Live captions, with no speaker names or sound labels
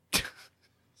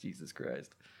Jesus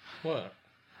Christ. What?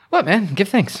 What, man? Give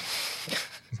thanks.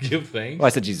 Give thanks? Well, I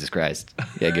said Jesus Christ.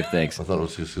 Yeah, give thanks. I thought it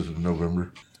was just because it's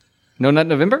November. No, not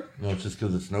November? No, it's just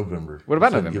because it's November. What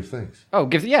about You said November? Give thanks.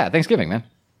 Oh, Thanksgiving, man.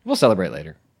 We'll celebrate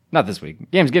later. Not this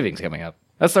week. Gamesgiving's coming up.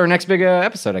 That's our next big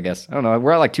episode, I guess. I don't know.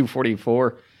 We're at like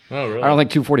 244. Oh, really? I don't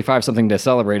think 245 something to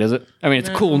celebrate, is it? I mean, it's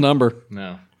a cool number.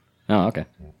 No. Oh, okay.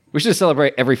 We should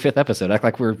celebrate every 5th episode. Act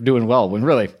like we're doing well, when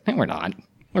really, we're not.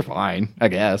 We're fine, I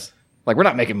guess. Like, we're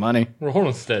not making money. We're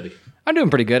holding steady. I'm doing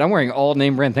pretty good. I'm wearing all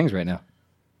name brand things right now.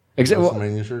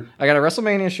 WrestleMania shirt? I got a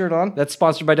WrestleMania shirt on. That's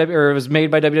sponsored by or it was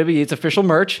made by WWE. It's official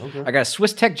merch. Okay. I got a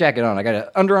Swiss Tech jacket on. I got an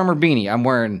Under Armour beanie. I'm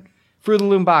wearing Fruit of the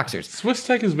Loom boxers. Swiss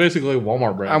Tech is basically a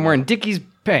Walmart brand. I'm wearing Dickies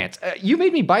pants. You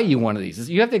made me buy you one of these.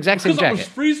 You have the exact same Because I was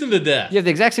jacket. freezing to death. You have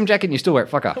the exact same jacket and you still wear it.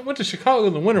 Fuck off. I went to Chicago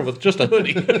in the winter with just a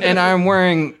hoodie. And I'm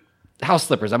wearing house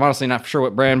slippers. I'm honestly not sure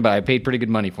what brand, but I paid pretty good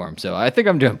money for them. So I think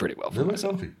I'm doing pretty well for They look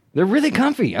myself. comfy. They're really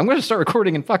comfy. I'm going to start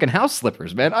recording in fucking house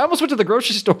slippers, man. I almost went to the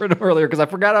grocery store earlier because I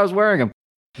forgot I was wearing them.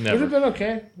 Would have Never. been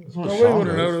okay. what Nobody Sean would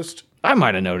have does. noticed. I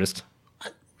might have noticed.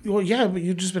 Well, yeah, but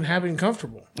you've just been happy and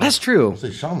comfortable. That's true.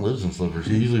 Say Sean lives in slippers.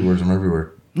 He usually wears them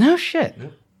everywhere. No shit.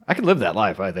 I could live that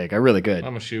life, I think. I really could.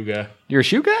 I'm a shoe guy. You're a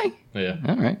shoe guy? Yeah.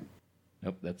 All right.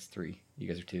 Nope, that's 3. You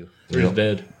guys are 2. Three's Yep.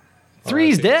 dead.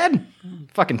 3's dead?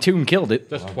 Fucking Toon killed it.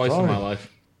 That's twice in sorry. my life.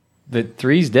 The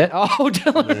 3's dead? Oh,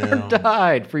 Dylan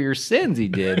died for your sins. He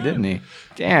did, didn't he?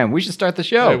 Damn, we should start the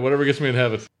show. Hey, whatever gets me in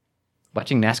heaven.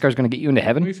 Watching NASCAR's going to get you into When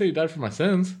heaven? you say you died for my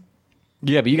sins.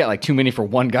 Yeah, but you got like too many for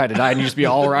one guy to die and you just be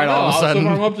all right all of a So sudden.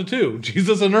 I'm up to 2.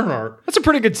 Jesus and Earnhardt. That's a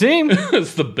pretty good team.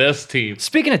 It's the best team.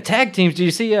 Speaking Speaking of tag teams, did you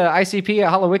see ICP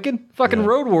at Hallowicked? Fucking Yeah.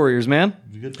 Road Warriors, man.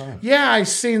 It's a good time. Yeah, I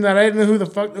seen that. I didn't know who the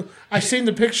fuck. I seen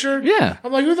the picture. Yeah.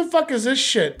 I'm like, who the fuck is this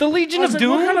shit? The Legion I was of like,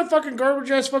 Doom? What kind of fucking garbage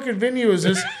ass fucking venue is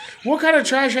this? What kind of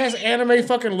trash ass anime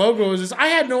fucking logo is this? I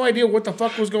had no idea what the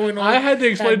fuck was going on. I had to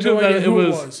explain to him no that idea it who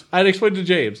was. I had to explain to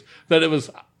James that it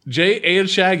was Jay and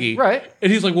Shaggy. Right.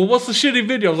 And he's like, well, what's the shitty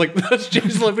video? I was like, that's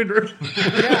Jay's living room.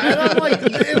 Yeah, and I'm like,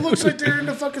 it looks like they're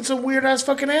into fucking some weird ass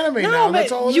fucking anime now. No,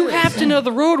 That's all man, it you is. have to know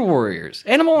the Road Warriors.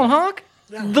 Animal and Hawk?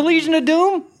 The Legion of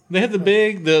Doom? They had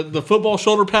the football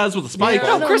shoulder pads with the spikes. Yeah.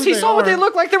 I No, know Chris, who he they saw what they are.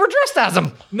 looked like. They were dressed as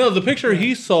them. No, the picture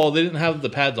he saw, they didn't have the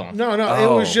pads on. No,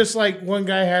 it was just like one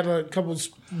guy had a couple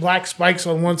black spikes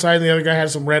on one side and the other guy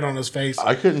had some red on his face.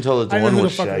 I couldn't tell that the I didn't one know who the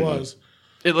was fuck Shaggy.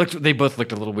 it was. They both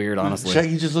looked a little weird, honestly.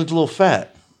 Shaggy just looked a little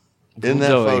fat in that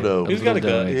Doughy. photo. He's got a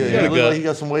gut. Yeah, Yeah, He's he got a looked like gut. he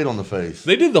got some weight on the face.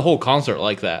 They did the whole concert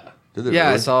like that. Did it Yeah, I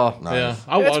really? saw. Nice. Yeah,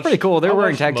 I That's watched. pretty cool. They I were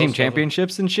wearing watched tag team most of them.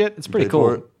 championships and shit. It's pretty Paid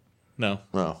for cool. it? No.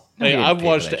 No. Hey, didn't I've pay for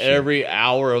watched that shit. every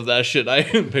hour of that shit. I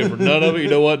didn't pay for none of it. You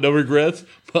know what? No regrets.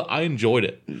 But I enjoyed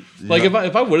it. Like if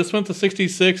I would have spent the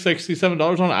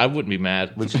 $67 on it, I wouldn't be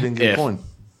mad. But you didn't get If. a coin.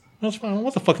 That's fine. I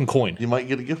want the fucking coin. You might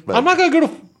get a gift back. I'm not gonna go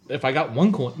to. If I got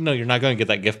one coin, no, you're not gonna get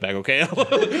that gift back. Okay,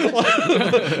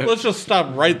 let's just stop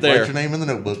right Write there. your name in the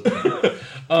notebook.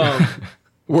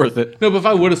 Worth it. No, but if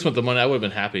I would have spent the money, I would have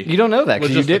been happy. You don't know that with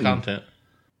because you just the didn't. content.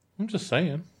 I'm just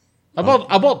saying. I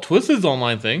bought Twisted's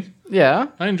online thing. Yeah.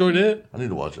 I enjoyed it. I need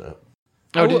to watch that.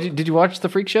 Oh, did you watch the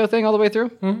Freak Show thing all the way through?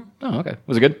 Mm-hmm. Oh, okay.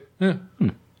 Was it good? Yeah.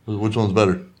 Which one's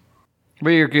better? But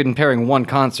you're comparing one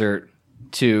concert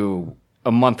to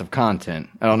a month of content.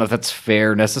 I don't know if that's fair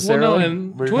Well, necessarily. no,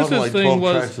 and We're talking Twisted's like thing 12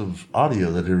 was tracks of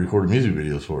audio that they recorded music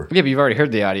videos for. Yeah, but you've already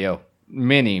heard the audio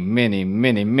many, many,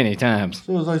 many, many times.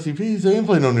 So is ICPs. They didn't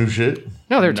play no new shit.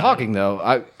 No, they're talking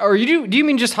though. Do you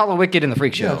mean just Hallowicked and the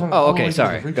Freak Yeah, Show? I'm talking Oh, okay. Hallowicked and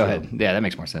Sorry. the Freak Go Show. ahead. Yeah, that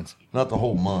makes more sense. Not the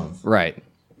whole month. Right.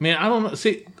 man. I don't know.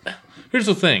 See, here's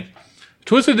the thing.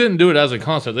 Twisted didn't do it as a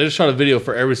concert. They just shot a video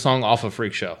for every song off of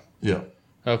Freak Show. Yeah.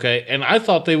 Okay, and I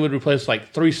thought they would replace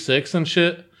like 3-6 and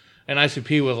shit, and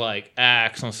ICP with like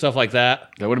Axe and stuff like that.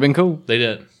 That would have been cool. They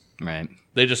didn't. Right.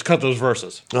 They just cut those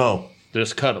verses. Oh, They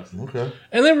just cut them. okay.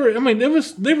 And they were, I mean, they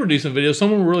were decent videos.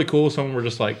 Some were really cool. Some were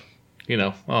just like, you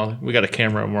know, oh, we got a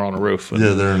camera and we're on a roof. And,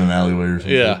 Yeah, they're in an alleyway or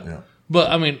something. Yeah. Yeah. But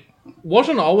I mean,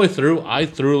 watching it all the way through, I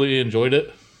thoroughly enjoyed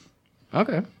it.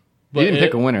 Okay. But You didn't it-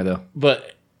 pick a winner though.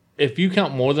 But if you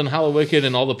count more than Hallowicked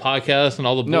and all the podcasts and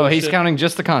all the No, he's bullshit- counting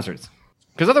just the concerts.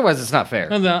 Because otherwise, it's not fair.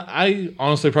 And then I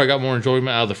honestly probably got more enjoyment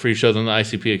out of the free show than the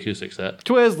ICP acoustic set.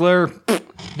 Twizzler.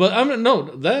 But I mean, no,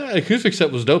 that acoustic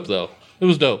set was dope though. It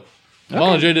was dope.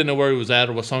 Vaughn and Jay didn't know where he was at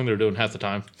or what song they were doing half the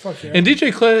time. Fuck yeah. And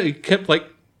DJ Clay kept like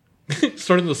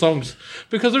starting the songs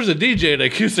because there's a DJ in an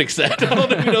acoustic set. I don't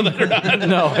know if you know that or not.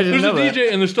 No, I didn't There's know a that.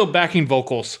 DJ and there's still backing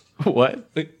vocals. What?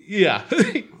 Like, yeah.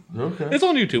 Okay. It's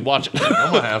on YouTube. Watch it.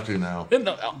 I'm going to have to now. And,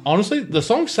 honestly, the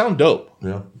songs sound dope.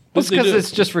 Yeah. That's They because do.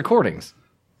 it's just recordings.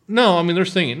 No, I mean they're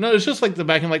singing. No, it's just like the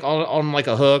backing, like on like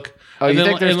a hook. Oh, and you then,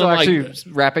 think they're and still then, actually like,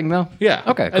 rapping though? yeah.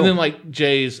 Okay, cool. And then like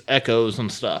Jay's echoes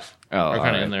and stuff are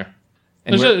kind of in there.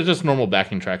 And It's just normal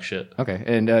backing track shit. Okay,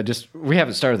 and we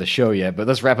haven't started the show yet, but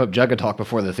let's wrap up jugga-talk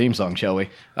before the theme song, shall we?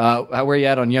 Where are you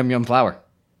at on Yum Yum Flour?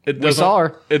 We saw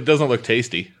her. It doesn't look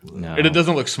tasty. No. And it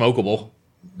doesn't look smokable.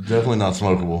 Definitely not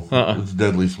smokable. It's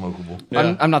deadly smokable.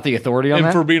 Yeah. I'm not the authority on And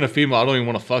that. for being a female, I don't even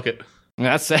want to fuck it.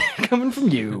 That's coming from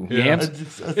you, Yams.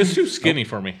 It's too skinny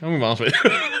for me. I'm gonna be honest with you.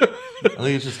 I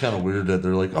think it's just kind of weird that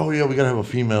they're like, oh yeah, we gotta have a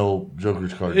female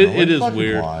Joker's card. It is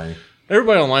weird. Why?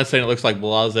 Everybody online saying it looks like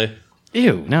Blase.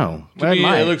 Ew, no. To me,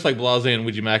 it looks like Blase and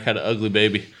Ouija Mac had an ugly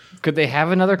baby. Could they have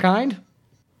another kind?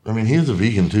 I mean, he is a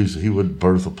vegan too, so he would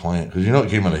birth a plant because you know it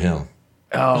came out of him.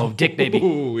 Oh, dick baby.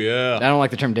 Ooh, yeah. I don't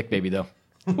like the term dick baby, though.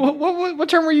 What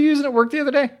term were you using at work the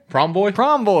other day? Prom boy?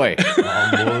 Prom boy. Boy.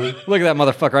 Look at that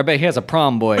motherfucker. I bet he has a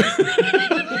prom boy.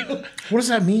 What does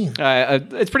that mean?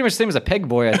 It's pretty much the same as a peg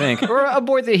boy, I think. Or a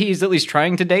boy that he's at least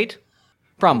trying to date.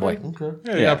 Prom boy.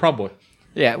 Okay. Yeah, prom boy.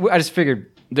 Yeah, I just figured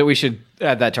that we should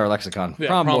add that to our lexicon. Yeah,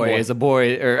 prom prom boy boy. is a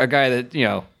boy or a guy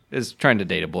that, is trying to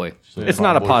date a boy. So It's prom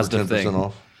not a boy for positive 10% thing.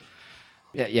 off.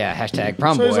 Yeah, hashtag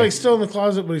prom So boy. he's like still in the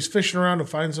closet, but he's fishing around to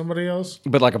find somebody else.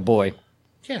 But like a boy.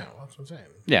 Yeah, that's what I'm saying.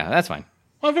 Yeah, that's fine.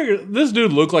 Well, I figured this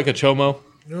dude looked like a chomo.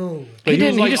 No. He he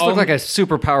didn't. was, He like, just looked on- like a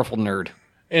super powerful nerd.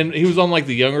 And he was on like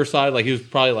the younger side. Like he was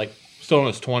probably like still in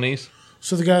his 20s.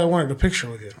 So the guy that wanted a picture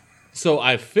with you. So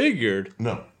I figured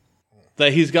No.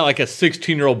 that he's got like a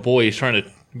 16-year-old boy he's trying to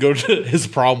go to his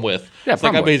prom with. Yeah, it's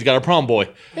like prom I boy. bet he's got a prom boy.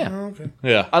 Yeah. Oh, okay.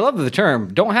 Yeah. I love the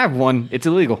term. Don't have one. It's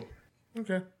illegal.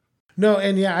 Okay. No,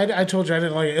 and yeah, I told you I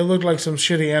didn't like it. It looked like some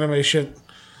shitty anime shit.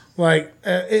 Like,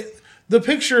 the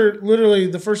picture, literally,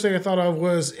 the first thing I thought of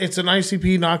was it's an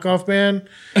ICP knockoff band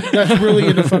that's really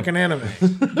into fucking anime.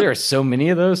 There are so many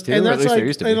of those too. And Or at that's least there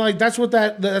used to be. that's what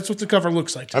that's what the cover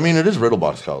looks like. I mean, it is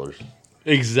Riddlebox colors.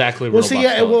 Exactly. Well, see, Roblox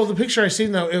yeah, colors. well, the picture I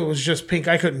seen though, it was just pink.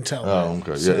 I couldn't tell. Oh,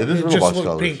 okay. Yeah, it is It just Riddlebox looked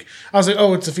colors. pink. I was like,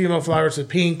 oh, it's a female flower. It's a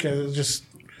pink. And it just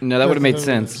No, that would have made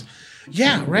sense.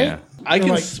 yeah, right. Yeah. I can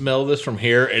like- smell this from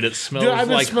here, and it smells Dude, I've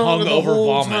been like smelling it the hungover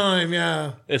whole vomit. time.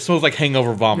 Yeah, It smells like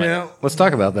hangover vomit. yeah. Let's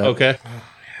talk about that. Okay.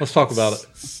 Let's talk about it.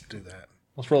 Let's do that.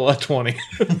 Let's roll that 20.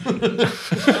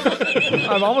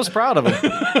 I'm almost proud of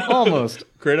him. Almost.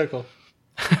 Critical.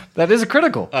 That is a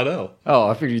critical. I know. Oh,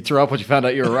 I figured you'd throw up when you found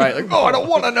out you were right. Like, oh, I don't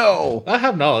want to know I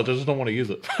have knowledge. I just don't want to use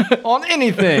it. on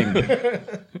anything.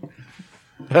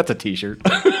 That's a T-shirt.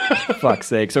 Fuck's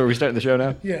sake. So are we starting the show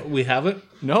now? Yeah. We have it.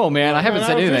 No, man. I haven't not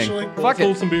said anything. officially. Fuck Let's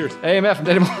hold it. some beers. AMF and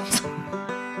Daddy Moms.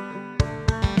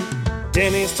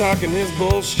 Danny's talking his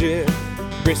bullshit.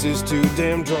 Chris is too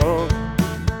damn drunk.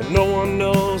 And no one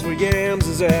knows where Yams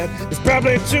is at. He's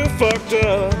probably too fucked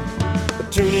up.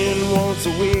 But tune in once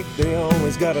a week. They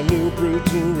always got a new brew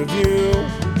to review.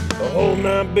 So hold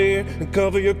my beer and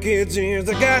cover your kids' ears.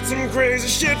 I got some crazy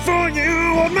shit for you.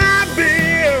 Hold my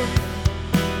beer.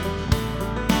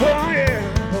 Oh yeah.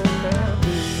 Hold my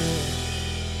beer.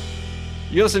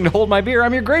 You listen to Hold My Beer.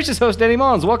 I'm your gracious host, Danny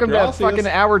Mons. Welcome Gracias. to fucking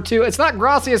hour 2. It's not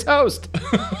Gracias host.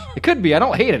 It could be. I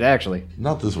don't hate it, actually.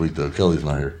 Not this week though. Kelly's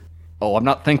not here. Oh, I'm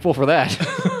not thankful for that.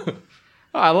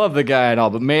 I love the guy and all,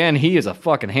 but man, he is a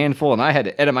fucking handful, and I had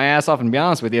to edit my ass off and be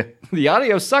honest with you. The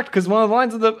audio sucked because one of the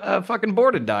lines of the fucking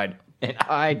board had died, and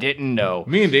I didn't know.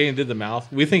 Me and Danny did the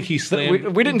mouth. We think he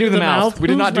slammed. We didn't do the mouth. We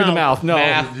did not do the mouth. No.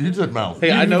 Math. You said mouth.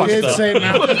 Hey, I know It's stuff. say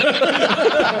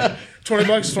now.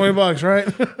 $20, right?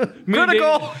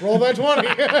 Critical. Roll that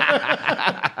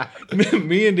 20.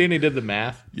 Me and Danny did the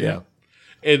math. Yeah.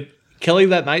 And Kelly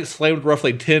that night slammed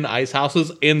roughly 10 ice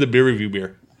houses and the beer review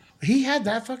beer. He had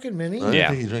that fucking many. I didn't Yeah.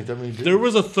 think he drank that many. There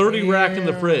was a 30 rack in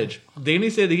the fridge. Danny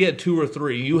said he had 2 or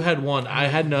 3. You had 1. I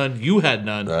had none. You had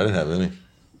none. I didn't have any.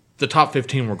 The top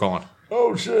 15 were gone.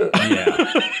 Oh shit.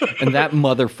 And that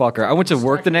motherfucker. I went to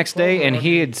work the next day, and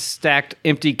he had stacked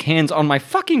empty cans on my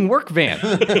fucking work van.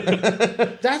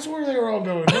 That's where they were all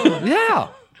going. Huh? Yeah.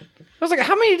 I was like,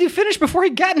 how many did you finish before he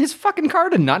got in his fucking car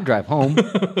to not drive home?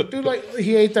 Dude, like,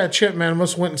 he ate that chip, man.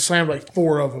 Must went and slammed like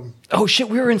 4 of them. Oh shit,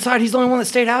 we were inside. He's the only one that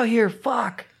stayed out here.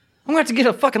 Fuck. I'm gonna have to get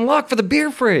a fucking lock for the beer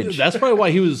fridge. That's probably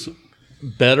why he was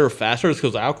better, faster, is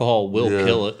because alcohol will Yeah.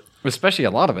 kill it. Especially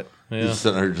a lot of it. Yeah. Just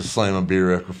sitting there just slamming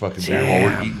beer after fucking beer while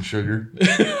we're eating sugar.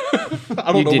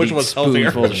 I don't know which one's healthier.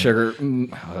 spoonfuls of sugar.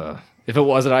 If it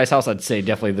was at Ice House, I'd say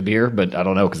definitely the beer, but I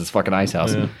don't know because it's fucking Ice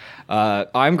House.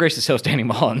 I'm gracious host Danny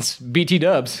Mullins. BT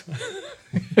Dubs.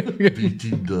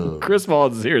 BT dub. Chris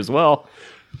Mullins is here as well.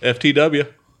 FTW.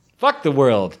 Fuck the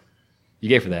world. You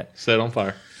gave for that. Set on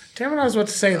fire. Damn it, I was about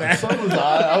to say that. So was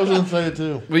I was going to say it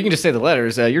too. Well, you can just say the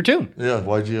letters. Your tune. Yeah,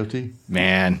 YGOT.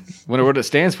 Man, wonder what it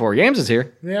stands for. Yams is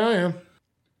here. Yeah, I am.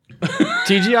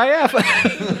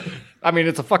 TGIF. I mean,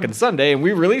 it's a fucking Sunday, and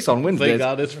we release on Wednesdays. Thank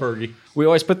God it's Fergie. We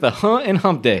always put the huh in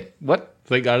hump day. What?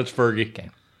 Thank God it's Fergie. Okay.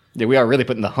 Yeah, we are really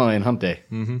putting the huh in hump day.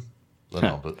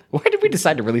 But Why did we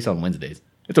decide to release on Wednesdays?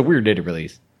 It's a weird day to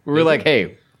release. We were like,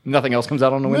 hey, nothing else comes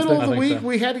out on a Wednesday? Middle of the think week, so.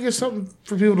 we had to get something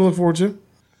for people to look forward to.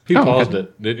 He Oh, paused okay.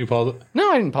 it. Didn't you pause it?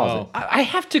 No, I didn't pause Oh. it. I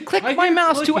have to click I my keep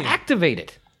mouse to clicking. activate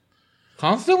it.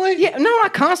 Constantly? Yeah, no,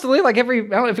 not constantly. Like every, I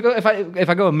don't know, if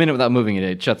I go a minute without moving it,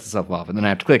 it shuts itself off, and then I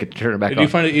have to click it to turn it back Do on. you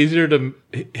find it easier to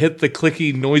hit the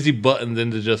clicky, noisy button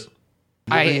than to just...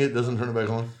 I think it doesn't turn it back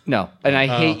on. No, and I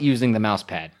hate using the mouse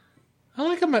pad. I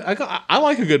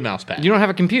like a good mouse pad. You don't have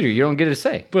a computer. You don't get a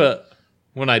say. But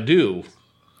when I do,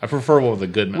 I prefer one with a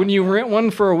good mouse. When you rent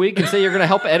one for a week and say you're going to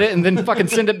help edit and then fucking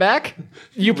send it back,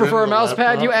 you prefer a a mouse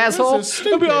pad, laptop? you asshole? This is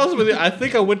I'll be stupid. honest with you. I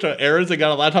think I went to Aaron's and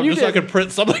got a laptop You just so I did. could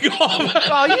print something off.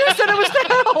 Oh, you said it was to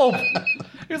help.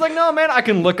 He was like, no, man, I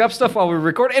can look up stuff while we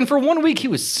record. And for 1 week, he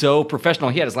was so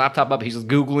professional. He had his laptop up. He was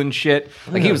Googling shit.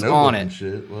 Like, he was on it.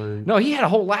 Shit, like, No, he had a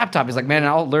whole laptop. He's like, man,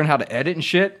 I'll learn how to edit and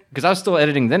shit. Because I was still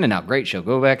editing Then and Out. Great show.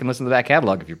 Go back and listen to that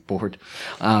catalog if you're bored.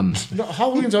 No,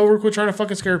 Halloween's over. Quit trying to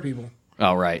fucking scare people.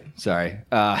 Oh, right. Sorry.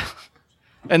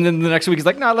 And then the next week, he's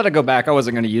like, no, let it go back. I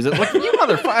wasn't going to use it. Like, you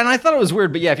motherfucker. And I thought it was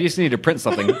weird. But yeah, if you just need to print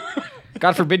something,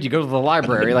 God forbid you go to the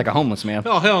library like a homeless man.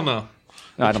 Oh, hell no.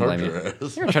 No, I don't blame charge you. your ass. You're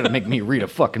going to try to make me read a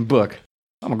fucking book.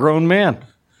 I'm a grown man.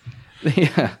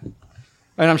 Yeah.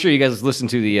 And I'm sure you guys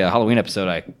listened to the Halloween episode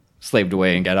I slaved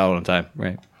away and got out on time,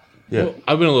 right? Yeah, Well,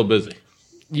 I've been a little busy.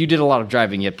 You did a lot of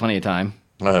driving. You had plenty of time.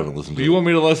 I haven't listened to Do you it. want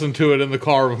me to listen to it in the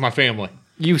car with my family?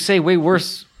 You say way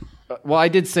worse. Well, I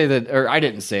did say that, or I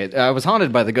didn't say it. I was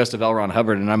haunted by the ghost of L. Ron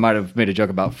Hubbard, and I might have made a joke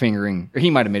about fingering, or he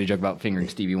might have made a joke about fingering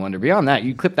Stevie Wonder. Beyond that,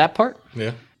 you clip that part?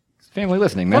 Yeah. Family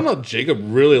listening, I man. don't know. Jacob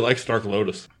really likes Dark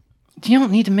Lotus. You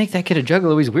don't need to make that kid a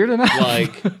juggalo. He's weird enough.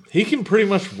 Like, he can pretty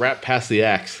much rap past the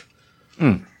axe.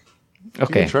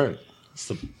 Okay. Try It's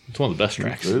one of the best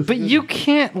tracks. it. But you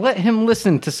can't let him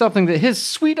listen to something that his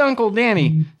sweet Uncle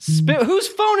Danny spit. Whose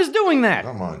phone is doing that?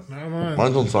 Not mine. Not mine.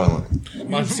 Mine's on silent. You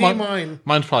can see mine.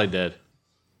 Mine's probably dead.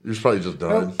 Yours probably just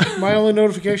died. My only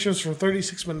notification is from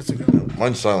 36 minutes ago.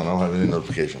 Mine's silent. I don't have any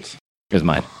notifications. It was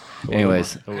mine.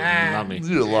 Anyways. It was not me.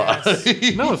 You lie.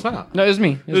 No, it's not. No, it was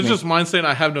me. It was It's me. just mine saying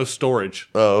I have no storage.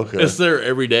 Oh, okay. It's there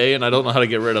every day, and I don't know how to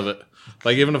get rid of it.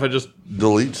 Like, even if I just...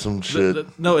 Delete some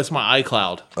shit. No, it's my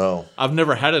iCloud. Oh, I've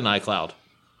never had an iCloud. I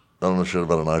don't know shit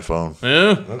about an iPhone.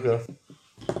 Yeah? Okay.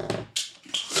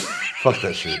 Fuck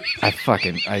that shit. I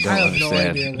don't have no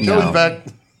understand. idea. Kelly's back.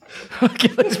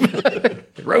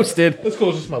 Roasted. It's cool.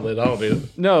 It's just my lid. I don't need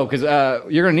it. No, because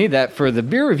you're going to need that for the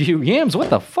beer review. Yams, what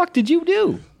the fuck did you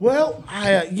do? Well,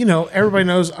 everybody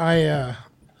knows I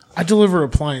deliver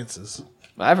appliances.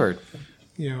 I've heard.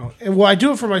 And well, I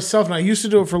do it for myself, and I used to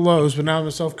do it for Lowe's, but now I'm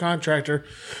a self-contractor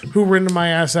who rented my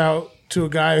ass out to a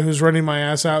guy who's renting my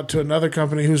ass out to another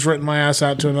company who's renting my ass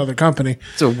out to another company.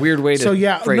 It's a weird way to So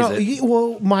yeah, phrase no, it.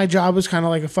 well, my job is kind of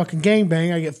like a fucking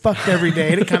gangbang. I get fucked every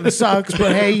day, and it kind of sucks.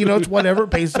 But hey, it's whatever. It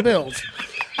pays the bills.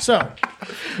 So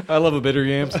I love a bitter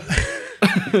Yams.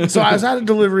 I was at a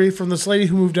delivery from this lady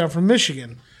who moved down from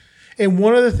Michigan, and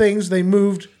one of the things they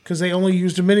moved because they only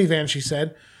used a minivan, she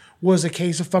said, was a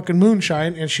case of fucking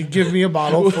moonshine, and she'd give me a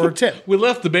bottle for a tip. We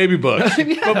left the baby bush,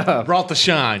 but brought the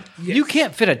shine. You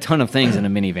can't fit a ton of things in a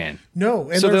minivan. No,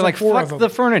 and So there's they're like, four fuck of them. the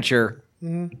furniture.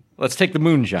 Let's take the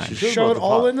moonshine. Show it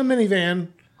all in the minivan,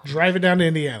 drive it down to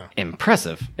Indiana.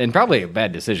 Impressive. And probably a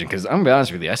bad decision because I'm going to be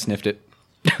honest with you, I sniffed it.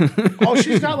 Oh,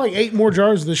 she's got like 8 more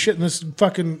jars of this shit in this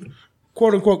fucking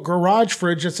quote unquote garage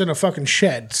fridge that's in a fucking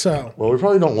shed. So, Well, we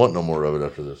probably don't want no more of it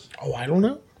after this. I don't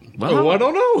know. Oh, I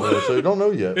don't know. So you don't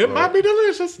know yet. It might be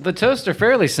delicious. The toasts are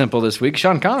fairly simple this week.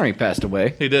 Sean Connery passed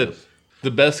away. He did.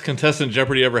 The best contestant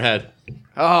Jeopardy ever had.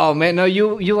 Oh, man. No,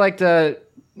 you liked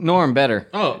Norm better.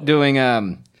 Oh. Doing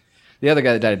the other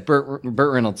guy that died, Burt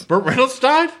Reynolds. Burt Reynolds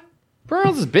died? Burt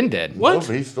Reynolds has been dead. What?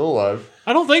 Oh, he's still alive.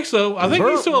 I don't think so. I think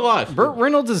he's still alive. Burt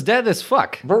Reynolds is dead as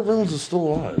fuck. Burt Reynolds is still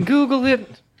alive. Google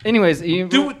it. Anyways,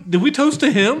 Did we toast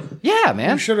to him? yeah, We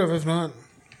man. should have, if not.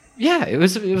 Yeah, it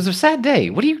was a sad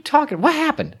day. What are you talking? What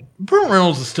happened? Burt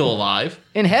Reynolds is still alive.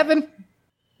 In heaven?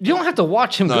 You don't have to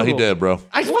watch him. No, he Google. dead, bro.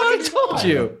 I fucking told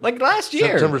you. Like last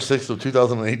year. September 6th of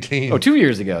 2018. Oh, 2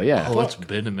 years ago. Yeah. Oh, it's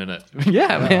been a minute.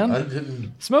 Yeah, man. I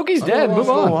didn't. Smokey's I dead. know Move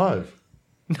I'm still on. alive.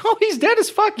 No, he's dead as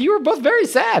fuck. You were both very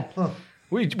sad.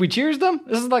 We cheers them.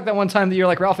 This is like that one time that you're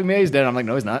like, Ralphie May's dead. I'm like,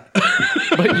 no, he's not.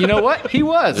 But you know what? He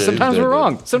was. he's Sometimes dead, we're dude.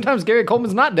 wrong. Sometimes Gary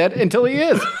Coleman's not dead until he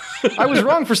is. I was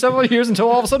wrong for several years until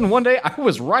all of a sudden one day I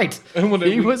was right. And when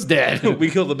he was dead. We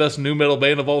killed the best new metal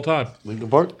band of all time. Linkin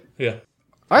Park? Yeah.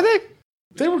 Are they?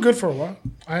 They were good for a while.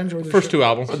 I enjoyed the First two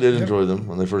albums. I did enjoy them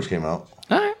when they first came out.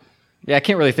 All right. Yeah, I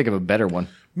can't really think of a better one.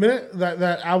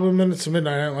 That album Minutes to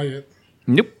Midnight. I didn't like it.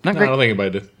 Nope, not No, I great. don't think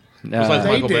anybody did. Besides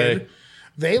They Michael did. Bay.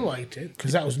 They liked it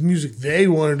because that was music they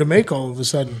wanted to make all of a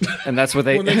sudden. And that's what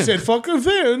they. When they said, "Fuck our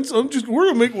fans, we're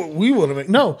gonna make what we want to make."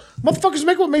 No, motherfuckers,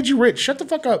 make what made you rich. Shut the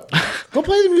fuck up. Go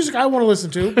play the music I want to listen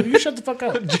to. But you shut the fuck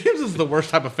up. James is the worst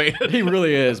type of fan. He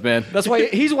really is, man. That's why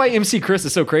he's why MC Chris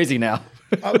is so crazy now.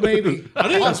 Maybe.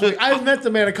 Possibly. I've met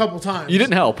the man a couple times. You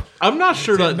didn't help. I'm not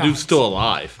sure that not. dude's still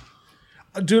alive.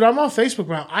 Dude, I'm on Facebook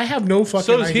now. I have no fucking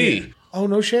So does idea. he. Oh,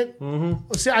 no shit?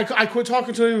 Mm-hmm. See, I quit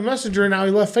talking to him in Messenger, and now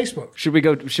he left Facebook. Should we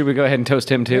go ahead and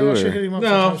toast him too? Maybe I or- should hit him up No,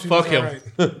 sometime, see fuck if him. he's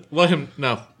all right. Let him.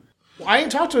 No. Well, I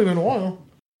ain't talked to him in a while.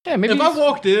 Yeah, maybe. If I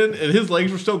walked in and his legs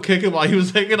were still kicking while he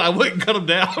was hanging, I wouldn't cut him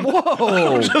down.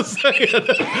 Whoa! Just saying.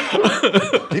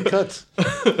 Deep cuts.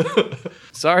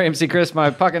 Sorry, MC Chris, my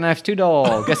pocket knife's too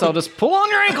dull. Guess I'll just pull on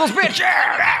your ankles, bitch.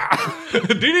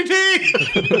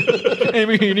 DDT. I'm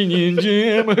a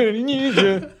ninja, I'm a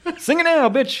ninja. Sing it now,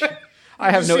 bitch. I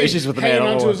have no See, issues with the man. hanging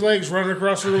at onto all. his legs, running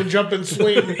across the room, jump and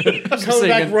swing. Coming back,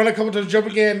 singing. run a couple times, jump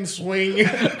again, swing.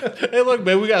 Hey, look,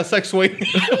 man, we got a sex swing.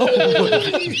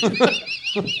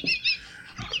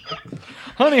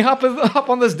 Honey, hop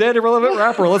on this dead irrelevant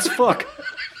rapper. Let's fuck.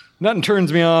 Nothing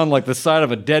turns me on like the sight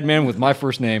of a dead man with my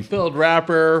first name. Failed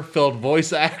rapper, failed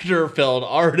voice actor, failed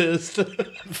artist.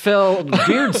 Phil,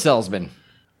 beard salesman.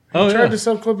 Oh, Tried to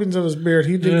sell clippings of his beard.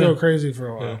 He did go crazy for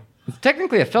a while.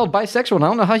 Technically a failed bisexual, and I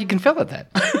don't know how you can fail at that.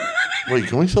 Wait,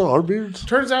 can we sell our beards?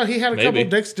 Turns out he had a couple Maybe.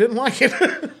 dicks, didn't like it.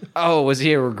 Oh, was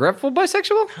he a regretful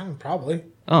bisexual? Probably.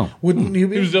 Oh. Wouldn't you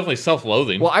He was be? definitely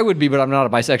self-loathing. Well, I would be, but I'm not a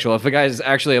bisexual. If a guy's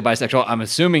actually a bisexual, I'm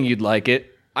assuming you'd like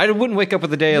it. I wouldn't wake up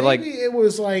with a day of like, Maybe it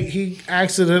was like he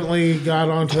accidentally got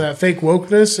onto that fake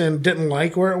wokeness and didn't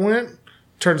like where it went.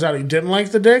 Turns out he didn't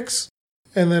like the dicks.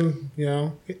 And then,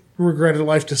 regretted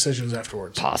life decisions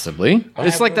afterwards. possibly.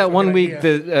 It's have like no that one fucking week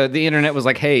idea. the internet was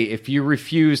like, hey, if you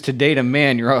refuse to date a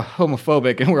man, you're a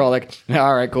homophobic. And we're all like,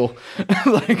 all right, cool.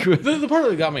 Like, The part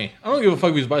that got me, I don't give a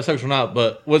fuck if he's bisexual or not,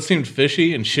 but what seemed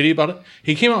fishy and shitty about it,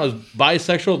 he came out as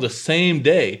bisexual the same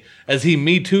day as he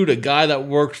Me Too'd a guy that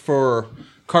worked for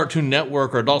Cartoon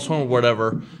Network or Adult Swim or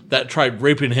whatever that tried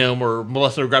raping him or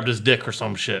molested or grabbed his dick or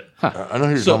some shit. I know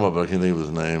who you're So- talking about, but I can't think of his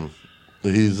name.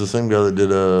 He's the same guy that did.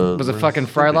 was it fucking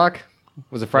Frylock?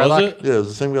 Was it Frylock? Was it? Yeah, it was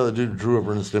the same guy that drew up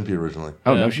Ren and Stimpy originally.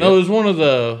 Oh, Yeah. no shit. No, it was one of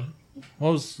the,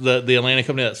 what was the Atlanta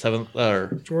company that seventh,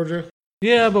 or, Georgia.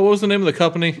 yeah, but what was the name of the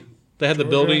company? They had the Georgia?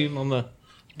 building on the,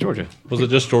 Georgia. was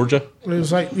it just Georgia? It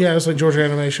was like, it was like Georgia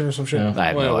Animation or some shit. I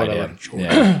have Well, no whatever. idea.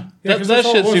 Yeah. Yeah, That 'cause that's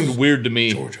all shit it was. seemed weird to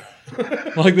me. Georgia.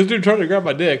 Like, this dude tried to grab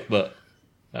my dick, but,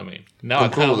 I mean, now I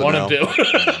I'm cool kind of with want it him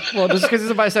to. Well, just because he's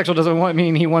a bisexual doesn't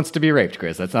mean he wants to be raped,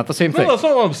 Chris. That's not the same No, thing. that's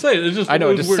not what I'm saying. It's just I know,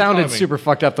 it it was just weird sounded timing. super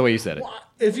fucked up the way you said it.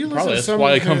 If you listen Probably to that's some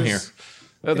why I of come his,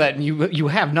 here. That you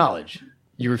have knowledge.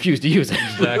 You refuse to use it.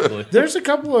 Exactly. There's a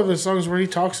couple of his songs where he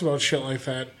talks about shit like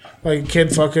that. Like a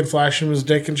kid fucking flashing his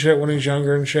dick and shit when he's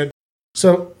younger and shit.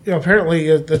 So,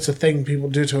 apparently that's a thing people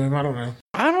do to him. I don't know.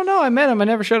 I don't know. I met him. I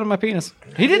never showed him my penis.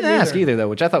 He didn't ask either, though,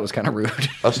 which I thought was kind of rude.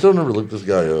 I've still never looked this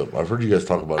guy up. I've heard you guys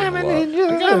talk about him a lot.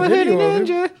 ninja. got a I'm a hoodie video of him.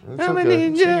 ninja. I'm a okay.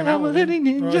 ninja. I'm a hoodie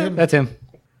ninja. That's him.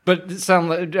 But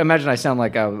imagine I sound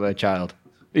like I'm a child,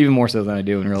 even more so than I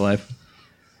do in real life.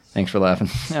 Thanks for laughing.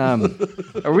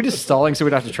 Are we just stalling so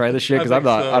we don't have to try this shit? Because I'm think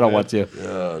not. so, I don't man. want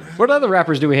to. What other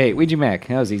rappers do we hate? Ouija Mac.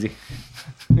 That was easy.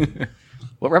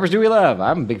 What rappers do we love?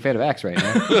 I'm a big fan of Axe right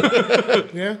now.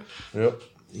 Yeah? Yep.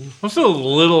 I'm still a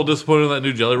little disappointed in that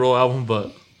new Jelly Roll album,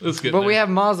 but it's good. But we have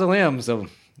Mausoleum, so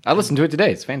I listened to it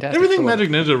today. It's fantastic. everything So, Magic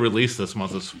Ninja released this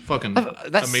month is fucking that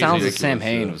amazing. sounds of Sam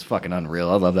Hain was fucking unreal.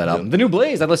 I love that album. The new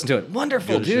Blaze, I listened to it.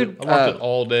 Wonderful, Good dude. shit. I watched it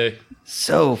all day.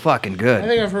 So fucking I good.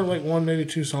 think I've heard like one, maybe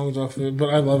two songs off of it, but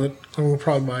I love it. I'm going to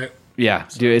probably buy it. Yeah,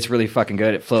 dude, it's really fucking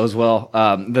good. It flows well.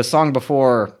 The song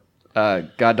before,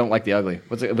 God Don't Like the Ugly.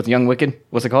 What's it with Young Wicked?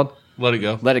 What's it called? Let it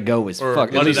go. Let It Go is Or fuck.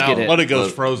 At let it least out. get it. Let it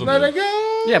go's frozen. Let it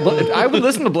go! Yeah, but I would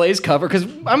listen to Blaze cover because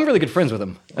I'm really good friends with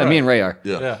him. Me and Ray are.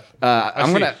 Yeah.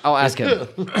 Yeah. I'll ask him.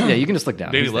 Yeah, you can just look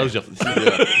down. Danny He's loves there.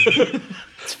 you.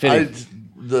 It's fitting.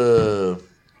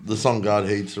 The song God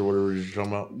Hates or whatever you're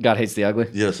talking about. God Hates the Ugly.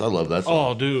 Yes, I love that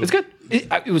song. Oh, dude. It's good.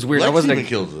 It was weird. I Lex wasn't. even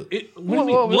kills it. Whoa,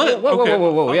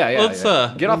 whoa, whoa. Yeah, yeah. Let's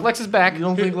yeah. Get off Lex's back. You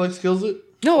don't think Lex kills it?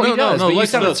 No, he does. But you Lex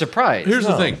sounded does. surprised. Here's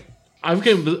the No. thing. I've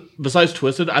came besides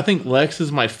Twisted. I think Lex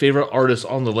is my favorite artist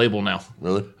on the label now.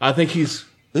 Really? I think he's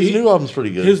His new album's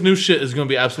pretty good. his new shit is going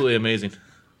to be absolutely amazing.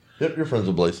 Yep, you're friends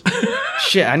with Blaze.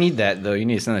 Shit, I need that though. You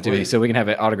need to send that to me so we can have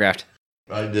it autographed.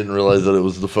 I didn't realize that it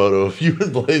was the photo of you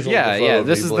and Blaze. Yeah, on the yeah. photo.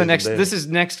 This Me, is the Blaze, next. and Dan. This is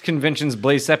next convention's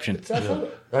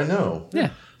Blazeception. I know.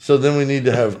 Yeah. So then we need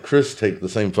to have Chris take the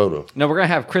same photo. No, we're gonna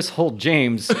have Chris hold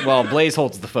James while Blaze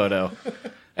holds the photo,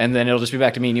 and then it'll just be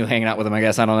back to me and you hanging out with him. I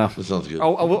guess I don't know. That sounds good.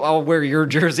 I'll wear your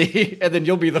jersey, and then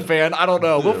you'll be the fan. I don't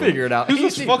know. We'll figure it out. Who's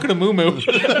this fucking a moo-moo?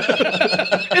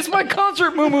 It's my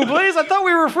concert, Moo Moo Blaze. I thought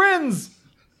we were friends.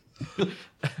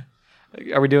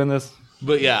 Are we doing this?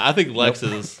 But yeah, I think Lex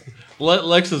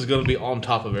is going to be on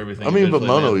top of everything. I mean, but eventually,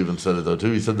 Mono man. even said it though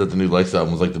too. He said that the new Lex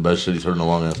album was like the best shit he's heard in a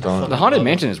long ass time. The Haunted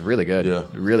Mansion is really good. Yeah.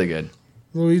 Really good.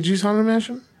 Luigi's Haunted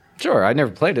Mansion? Sure, I never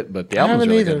played it, but the I album's haven't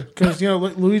really either. good. Because,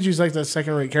 Luigi's like that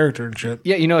second-rate character and shit.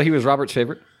 Yeah, he was Robert's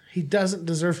favorite. He doesn't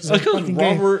deserve his Because fucking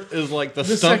game. Robert is like the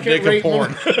The stunt dick of second-rate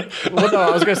porn. Well, no, I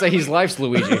was gonna say he's life's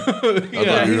Luigi. I thought you were he's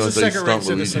gonna a say second-rate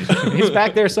Stunt Luigi. citizen. He's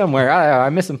back there somewhere. I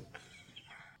miss him.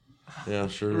 Yeah,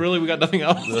 sure. Really, we got nothing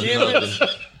else. George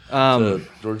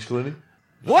Clooney.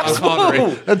 What? Connery.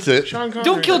 Whoa! That's it. Sean Connery.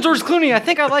 Don't kill George Clooney. I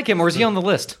think I like him, or is he on the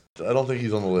list? I don't think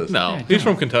he's on the list. No, he's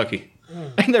from Kentucky.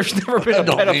 And there's never been a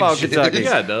don't mean pedophile in shit. Kentucky.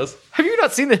 Yeah, it does. Have you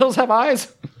not seen The Hills Have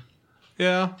Eyes?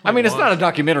 Yeah. I mean, it's not a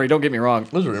documentary. Don't get me wrong.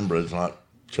 Those are inbreds, not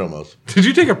chomos. Did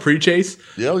you take a pre-chase?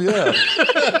 Yeah, yeah.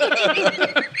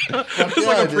 It's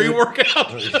like a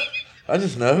pre-workout. I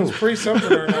just know. Free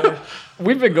something or another.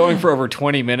 We've been going for over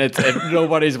 20 minutes, and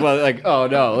nobody's like, "Oh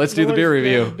no, let's do the beer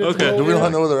review." Okay. Do we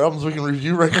not know other albums we can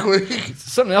review right quick?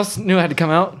 Something else new had to come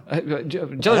out.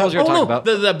 Jelly Rolls, you're Oh talking no, about.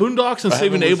 that Boondocks and I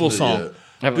Stephen haven't Abel listened to it song. yet.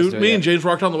 Haven't Dude, listened to it me yet. and James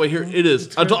rocked on the way here. It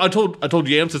is. I told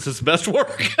Yams it's his best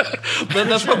work.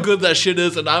 That's how good that shit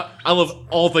is, and I love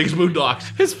all things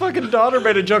Boondocks. His fucking daughter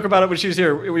made a joke about it when she was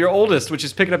here. Your oldest, which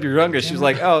is picking up your youngest. She was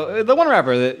like, "Oh, the one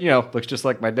rapper that looks just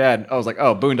like my dad." I was like,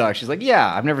 "Oh, Boondock." She's like,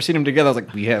 "Yeah, I've never seen them together." I was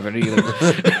like, "We haven't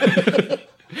either."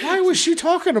 Why was she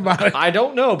talking about it? I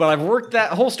don't know, but I've worked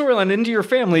that whole storyline into your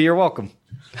family. You're welcome.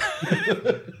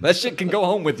 That shit can go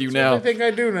home with you I now. think I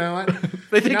do now.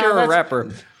 They think No, you're a that's-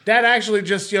 rapper. Dad actually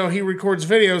just, he records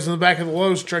videos in the back of the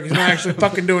Lowe's truck. He's not actually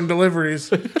fucking doing deliveries.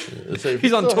 Say, if He's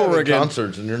you're on still tour having again.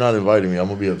 Concerts and you're not inviting me, I'm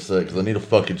gonna be upset because I need a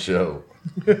fucking show.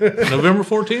 November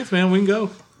 14th, man, we can go.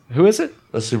 Who is it?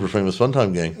 That's Super Famous Fun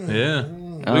Time Gang. Yeah,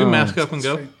 we can mask up and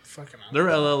go. Fucking They're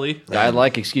LLE. I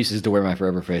like excuses to wear my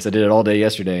forever face. I did it all day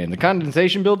yesterday, and the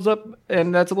condensation builds up,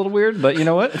 and that's a little weird. But you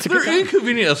know what? It's a good They're time.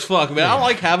 inconvenient as fuck, man. I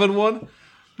like having one,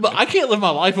 but I can't live my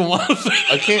life in one.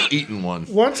 I can't eat in one.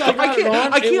 Once I got it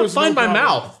on, I it can't was find no my problem.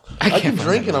 mouth. I can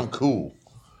drink and I'm cool,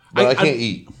 but I can't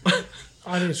eat.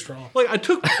 I need a straw. Like I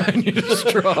took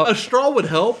straw. a straw would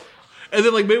help, and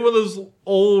then like maybe one of those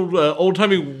old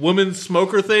timey women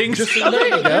smoker things.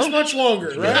 That's much longer,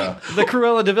 right? Yeah. The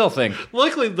Cruella DeVille thing.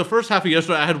 Luckily, the first half of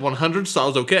yesterday I had 100, so I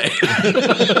was okay. You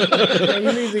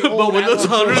need the But old when those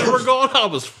Atlas 100s were gone, I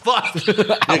was fucked. Yeah,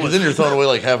 because then you're throwing away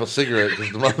like half a cigarette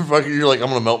because the motherfucker, you're like, I'm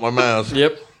gonna melt my mask.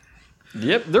 Yep.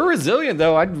 They're resilient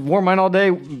though. I wore mine all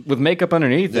day with makeup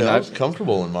underneath, Yeah, and I was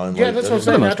comfortable in mine. Yeah, like, that's that what I'm is-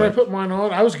 saying. most After I part. put mine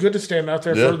on, I was good to stand out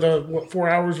there Yeah. for the 4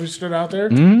 hours we stood out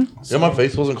there. Yeah, my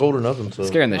face wasn't cold or nothing. So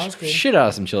scaring the That's cool. shit out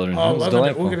of some children. Oh, It was loving it.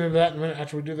 delightful. We'll get into that in a minute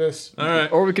after we do this. All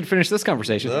right. Or we could finish this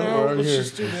conversation. No. No, we're already let's here.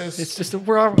 just do this. It's just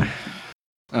we're all.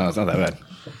 Oh, it's not that bad.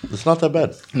 it's not that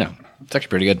bad. No, it's actually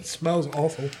pretty good. It smells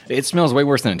awful. It smells way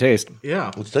worse than it tastes. Yeah.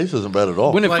 The taste isn't bad at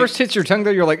all. When it Like- first hits your tongue,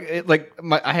 though, you're like,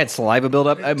 I had saliva build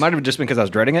up. It might have just been because I was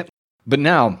dreading it, but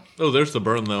now, Oh, there's the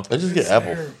burn though. I just get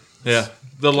apple. Yeah.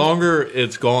 The longer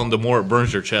it's gone, the more it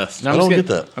burns your chest. now I I'm just don't getting,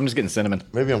 get that. I'm just getting cinnamon.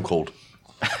 Maybe I'm cold.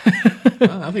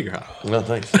 I think you're hot. No,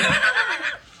 thanks.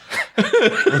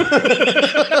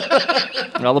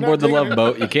 All aboard the love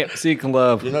boat. You can't seek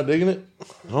love. You're not digging it?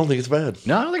 I don't think it's bad.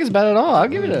 No, I don't think it's bad at all. I'll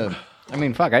give it a. I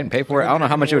mean, fuck, I didn't pay for it. I don't know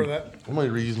how much it More of would. that. I might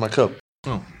reuse my cup.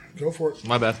 Go for it.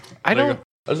 My bad. I There you don't. go.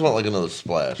 I just want like another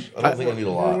splash. I don't think I need a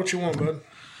Roll lot. what you want, bud.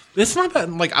 It's not bad.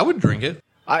 Like I would drink it.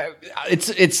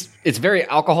 It's very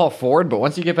alcohol forward, but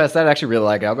once you get past that, I actually really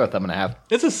like it. I'll go thumb and a half.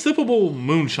 It's a sippable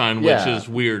moonshine, which Yeah. is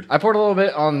weird. I poured a little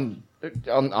bit on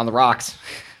the rocks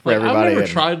for Like, everybody. I've never and-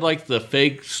 tried like the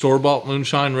fake store bought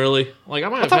moonshine. Really, like I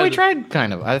might. I have thought had we it- tried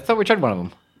kind of. I thought we tried one of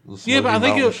them. Yeah, but I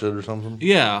think Mountain it- shit or something.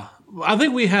 Yeah, I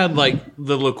think we had like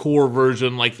the liqueur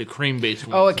version, like the cream based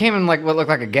one. Oh, it came in like what looked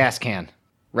like a gas can,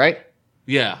 right?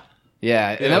 yeah,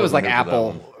 Yeah, and that was like I remember that apple.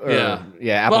 one. Or,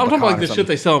 yeah, apple. But I'm talking pecan about like or the something. shit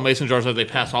they sell in mason jars that they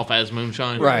pass off as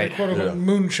moonshine. Right. Quote unquote Yeah.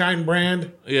 moonshine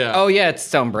brand. Yeah. Oh yeah, it's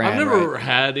its own brand. I've never right.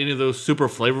 had any of those super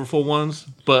flavorful ones,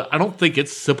 but I don't think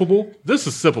it's sippable. This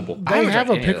is sippable. They haven't have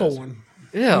tried a any of pickle those. one.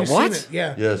 Yeah, We've what? Seen it.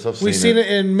 Yeah. Yes, I've We've seen seen it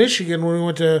in Michigan when we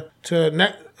went to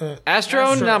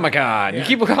Astronomicon. Yeah. You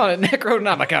keep calling it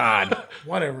Necronomicon.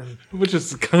 Whatever. Which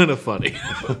is kind of funny.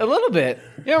 A little bit.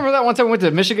 You remember that one time we went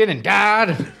to Michigan and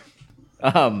died?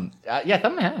 Yeah, thumb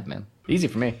and a half, man. Easy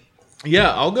for me.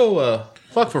 Yeah, I'll go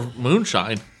fuck for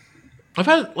moonshine. I've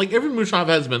had, like, every moonshine I've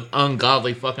had has been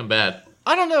ungodly fucking bad.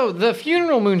 I don't know. The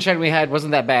funeral moonshine we had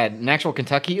wasn't that bad. In actual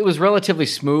Kentucky, it was relatively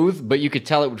smooth, but you could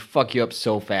tell it would fuck you up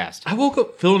so fast. I woke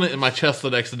up feeling it in my chest the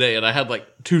next day, and I had, like,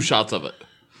 2 shots of it.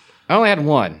 I only had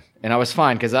one, and I was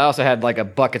fine because I also had like a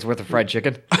bucket's worth of fried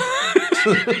chicken.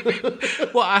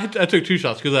 Well, I took 2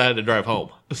 shots because I had to drive home.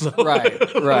 So.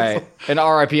 Right. And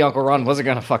R.I.P. Uncle Ron wasn't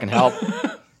gonna fucking help.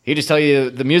 He'd just tell you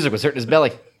the music was hurting his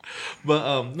belly.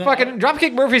 But no, Fucking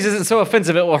Dropkick Murphys isn't so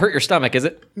offensive it will hurt your stomach, is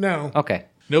it? No. Okay.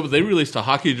 no, but they released a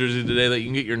hockey jersey today that you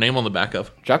can get your name on the back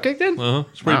of. Dropkick did?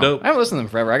 It's pretty dope. I haven't listened to them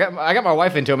forever. I got my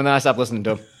wife into them and then I stopped listening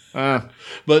to them.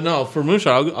 But no, for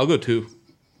moonshine, I'll go 2.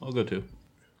 I'll go 2.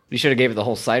 You should have gave it the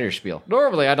whole cider spiel.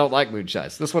 Normally, I don't like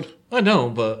moonshines. This one, I know,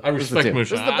 but I respect two.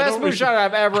 moonshine. This is the I best don't moonshine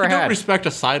I've ever I don't had. respect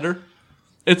a cider.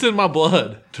 It's in my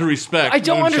blood to respect. I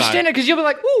don't moonshine. understand it because you'll be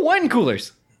like, ooh, wine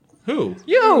coolers. Who?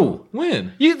 You.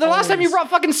 When? The last time you brought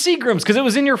fucking Seagrams because it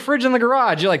was in your fridge in the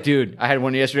garage. You're like, dude, I had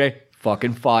one yesterday.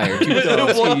 Fucking fire. 2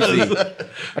 thumbs, easy.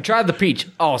 I tried the peach.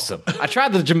 Awesome. I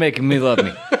tried the Jamaican. Me love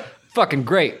me. Fucking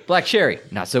great. Black cherry.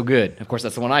 Not so good. Of course,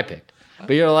 that's the one I picked.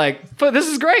 But you're like, but this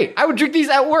is great. I would drink these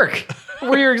at work.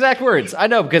 Were your exact words. I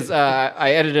know because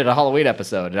I edited a Halloween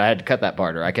episode and I had to cut that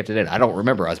part or I kept it in. I don't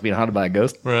remember. I was being haunted by a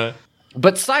ghost. Right.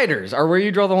 But ciders are where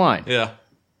you draw the line. Yeah.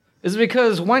 Is it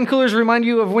because wine coolers remind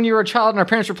you of when you were a child and our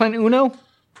parents were playing Uno?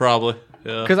 Probably.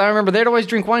 Yeah. Because I remember they'd always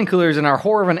drink wine coolers, and our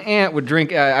whore of an aunt would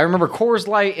drink. I remember Coors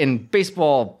Light in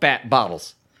baseball bat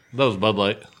bottles. That was Bud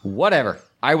Light. Whatever.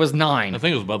 I was 9. I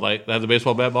think it was Bud Light. That had the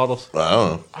baseball bat bottles. I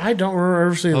don't know. I don't remember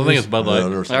ever seeing I this. think it's Bud Light.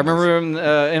 I've never seen I remember him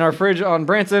in our fridge on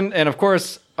Branson, and of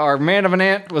course, our man of an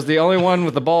aunt was the only one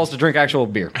with the balls to drink actual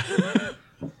beer.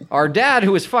 Our dad,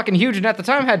 who was fucking huge and at the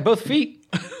time had both feet,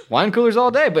 wine coolers all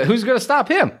day. But who's going to stop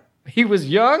him? He was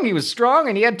young, he was strong,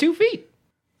 and he had 2 feet.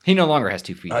 He no longer has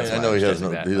 2 feet. this. I know he has no.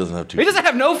 He doesn't have 2. He doesn't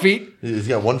have no feet. He's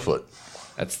got 1 foot.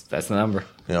 That's the number.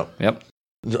 Yep. Yep.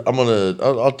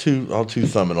 I'll two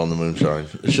thumb it on the moonshine.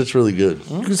 It's just really good.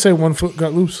 You could say 1 foot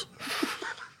got loose.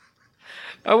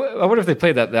 I wonder if they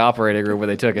played that in the operating room where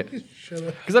they took it.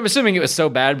 Because I'm assuming it was so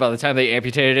bad by the time they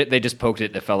amputated it, they just poked it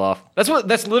and it fell off.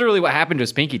 That's literally what happened to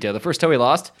his pinky toe. The first toe he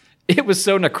lost, it was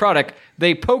so necrotic,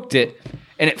 they poked it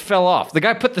and it fell off. The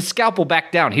guy put the scalpel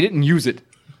back down. He didn't use it.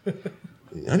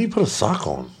 How do you put a sock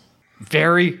on?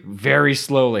 Very, very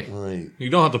slowly. Like,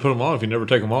 You don't have to put them on if you never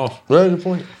take them off. right, good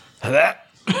point. That.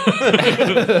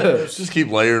 Just keep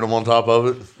layering them on top of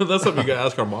it. That's something you gotta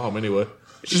ask our mom anyway.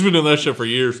 She's been doing that shit for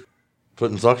years.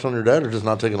 Putting socks on your dad or just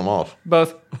not taking them off?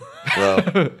 Both.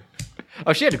 Well,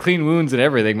 Oh, she had to clean wounds and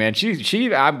everything, man. I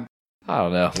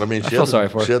don't know. I mean, I feel sorry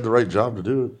for her. she had the right job to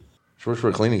do it. She works for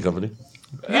a cleaning company.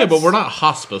 Yeah, but we're not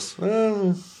hospice.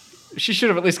 She should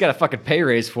have at least got a fucking pay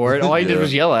raise for it. All you did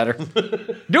was yell at her.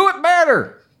 Do it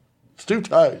better. It's too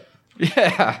tight.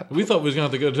 Yeah. We thought we was gonna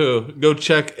have to go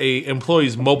check a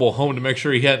employee's mobile home to make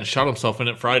sure he hadn't shot himself in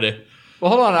it Friday.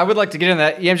 Well, hold on. I would like to get in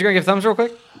that. Yams, you gonna give thumbs real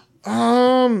quick?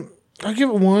 I'd give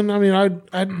it 1. I mean,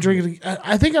 I'd drink it.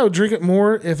 I think I would drink it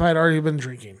more if I'd already been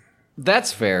drinking.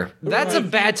 That's fair. That's a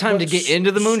Like, bad time to but get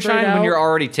into the moonshine straight when out- you're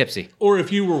already tipsy. Or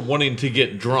if you were wanting to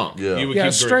get drunk, Yeah. you would Yeah,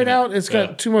 keep straight drinking out, it. it's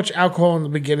got too much alcohol in the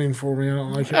beginning for me. I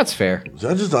don't like it. That's fair.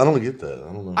 I don't get that.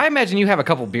 I don't know. I imagine you have a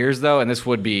couple beers though, and this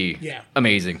would be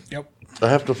amazing. Yep. I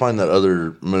have to find that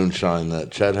other moonshine that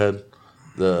Chad had,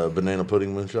 the banana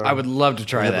pudding moonshine. I would love to I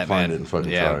try have that, to find man. it and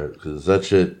fucking yeah. try it because that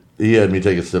shit. He had me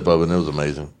take a sip of it and it was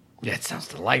amazing. Yeah, it sounds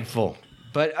delightful.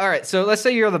 But all right, so let's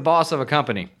say you're the boss of a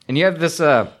company, and you have this.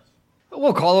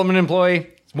 We'll call him an employee.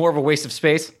 It's more of a waste of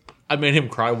space. I made him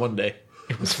cry one day.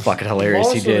 It was fucking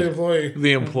hilarious. He Also the did. employee.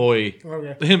 The employee,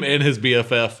 Okay. him and his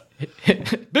BFF.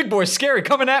 Big boy, scary,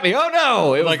 coming at me. Oh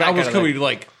no! It was Like that I was kind of thing. coming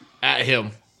like at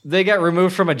him. They got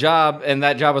removed from a job, and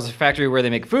that job was a factory where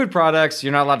they make food products.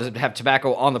 You're not allowed to have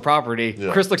tobacco on the property.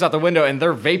 Yeah. Chris looks out the window, and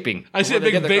they're vaping. I see a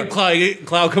before big they get vape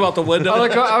cloud come out the window.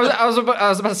 I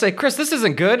was about to say, Chris, this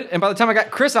isn't good. And by the time I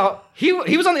got Chris out, he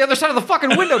was on the other side of the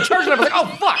fucking window charging. I was like, oh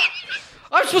fuck!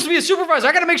 I'm supposed to be a supervisor.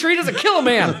 I got to make sure he doesn't kill a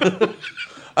man.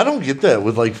 I don't get that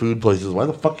with like food places. Why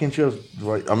the fuck can't you have?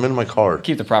 Like, I'm in my car.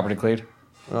 Keep the property clean.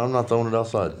 I'm not throwing it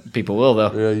outside. People will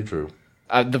though. Yeah, you're true.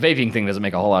 The vaping thing doesn't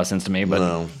make a whole lot of sense to me, but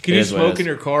No. Can it you is what it smoke is. in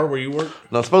your car where you work?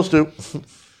 Not supposed to.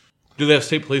 Do they have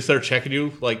state police there checking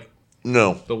you like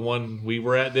No. the one we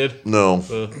were at did? No.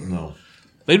 No.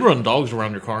 They'd run dogs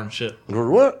around your car and shit.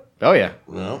 What? Oh yeah,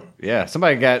 No. yeah.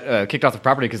 Somebody got kicked off the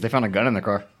property because they found a gun in the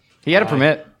car. He had a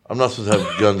permit. I'm not supposed to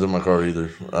have guns in my car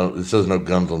either. It says no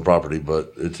guns on property,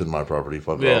 but it's in my property.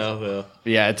 Fuck off. Yeah.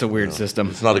 Yeah, it's a weird system.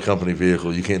 It's not a company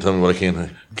vehicle. You can't tell me what I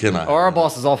cannot. Or our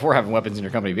boss is all for having weapons in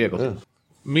your company vehicle. Yeah.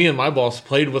 Me and my boss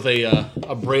played with a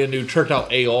brand new tricked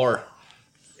out AR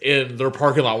in their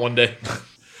parking lot one day.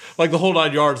 Like the whole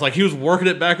 9 yards. Like he was working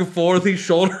it back and forth. He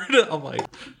shouldered it. I'm like,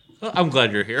 I'm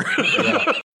glad you're here.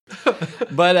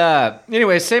 But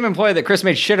anyway, same employee that Chris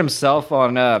made shit himself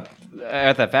on at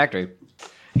that factory.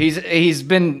 He's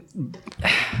been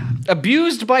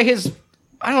abused by his,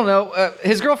 I don't know,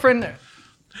 his girlfriend.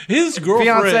 His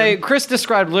girlfriend. Fiance. Chris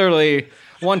described literally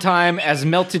one time as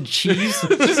melted cheese.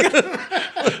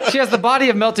 She has the body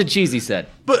of melted cheese, he said.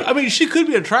 But I mean, she could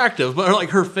be attractive, but like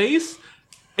her face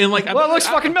and like, Well, it looks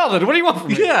fucking melted. What do you want from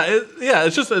me? Yeah,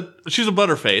 it's just she's a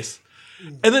butterface,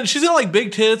 and then she's got like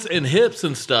big tits and hips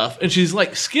and stuff, and she's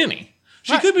like skinny.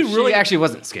 She could be really. She actually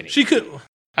wasn't skinny. She could.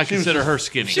 I consider her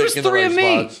skinny. She was In the 3 of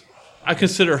me. spots. I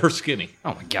consider her skinny.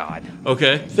 Oh my god.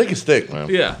 Okay. Thick as thick, man.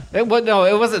 Yeah. It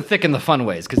wasn't thick in the fun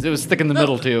ways because it was thick in the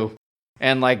middle too,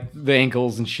 and like the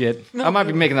ankles and shit. I might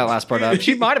be making that last part up.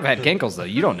 She might have had ankles though.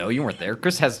 You don't know. You weren't there.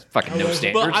 Chris has fucking no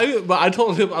standards. But I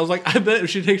told him, I was like, I bet if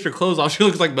she takes her clothes off, she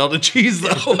looks like melted cheese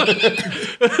though.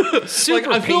 Super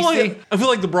I feel pasty.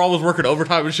 like the bra was working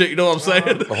overtime and shit. You know what I'm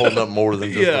saying? Holding up more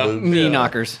than just Yeah. the boobs. Knee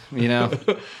knockers, you know.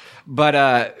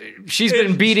 But she's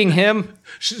been beating him.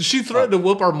 She threatened to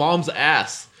whoop our mom's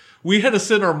ass. We had to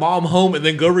send our mom home and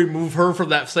then go remove her from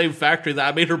that same factory that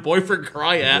I made her boyfriend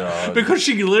cry at God. because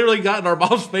she literally got in our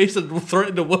mom's face and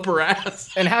threatened to whoop her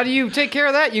ass. And how do you take care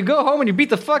of that? You go home and you beat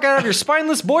the fuck out of your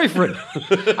spineless boyfriend.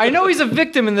 I know he's a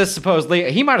victim in this,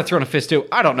 supposedly. He might have thrown a fist too.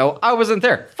 I don't know. I wasn't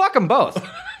there. Fuck them both.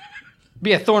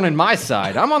 Be a thorn in my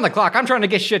side. I'm on the clock. I'm trying to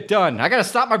get shit done. I gotta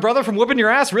stop my brother from whooping your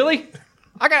ass? Really?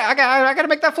 I gotta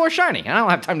make that floor shiny. I don't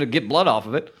have time to get blood off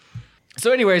of it.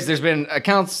 So anyways, there's been not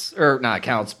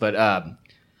accounts, but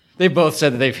they both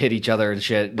said that they've hit each other and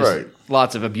shit. Just Right.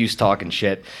 Lots of abuse talk and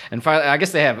shit. And finally, I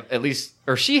guess they have at least,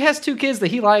 or she has 2 kids that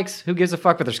he likes. Who gives a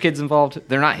fuck? But there's kids involved.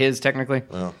 They're not his, technically.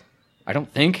 Yeah. I don't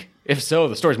think. If so,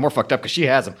 the story's more fucked up because she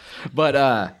has them.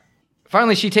 But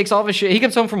finally, she takes all of his shit. He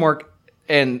comes home from work,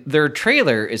 and their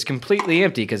trailer is completely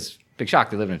empty because, big shock,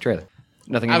 they live in a trailer.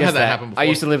 Nothing I've against had that that. happen before. I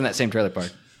used to live in that same trailer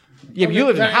park. Yeah, but you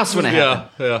lived in a house when it happened.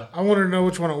 Yeah. I wanted to know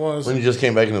which one it was. When you just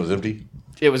came back and it was empty?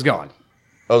 It was gone.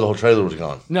 Oh, the whole trailer was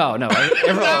gone. No.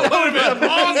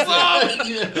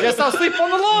 Guess I'll sleep on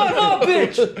the lawn,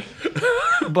 bitch.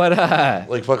 But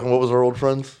Like fucking what was our old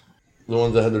friends? The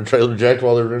ones that had their trailer jacked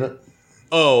while they were in it?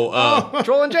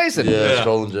 Joel and Jason. Yeah,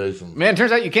 Joel and Jason. Man,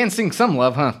 turns out you can sing some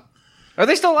love, huh? Are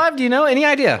they still alive? Do you know? Any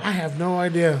idea? I have no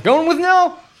idea. Going with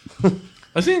no?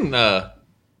 I seen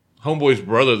Homeboy's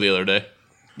brother the other day,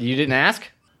 You didn't ask?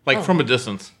 like from a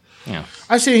distance. Yeah.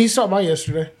 I see he stopped by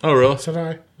yesterday. Oh, really? Said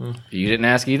I. You didn't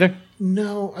ask either?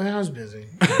 No, I was busy.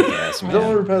 Yes, Is that when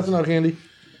we were passing out candy? Is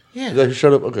Yeah. that who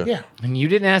shut up? Okay. Yeah. And you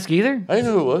didn't ask either? I didn't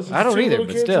know who it was. I don't 2 either, little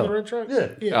but kids in the still. red truck?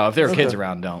 Yeah. Oh, if there are kids Okay.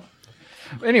 around, don't.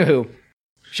 Anywho,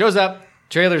 shows up,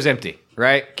 trailer's empty,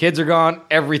 right? Kids are gone,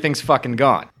 everything's fucking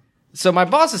gone. So my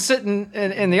boss is sitting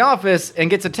in the office and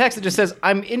gets a text that just says,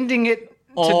 I'm ending it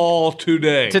All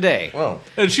today. today. Wow.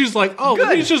 And she's like, oh, Good.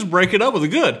 let me just break it up with a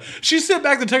good. She sent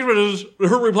back the text message.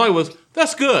 Her reply was,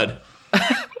 that's good.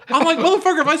 I'm like,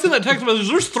 motherfucker, if I send that text message,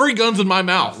 there's 3 guns in my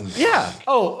mouth. Yeah.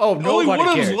 Oh, Only nobody one of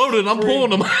cares. them's loaded, and I'm pulling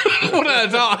them one at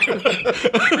a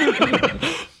time.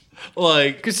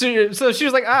 Like, So she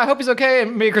was like, I hope he's okay.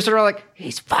 And me and Kristen are like,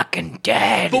 he's fucking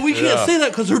dead. but we can't Yeah. say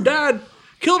that because her dad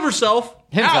killed herself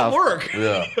Himself. at work.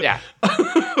 Yeah. Yeah.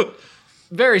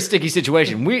 Very sticky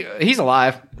situation. He's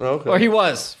alive. Oh, okay. Or he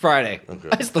was Friday. Okay.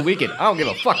 It's the weekend. I don't give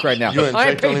a fuck right now. You ain't I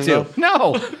ain't checked on paid him, to.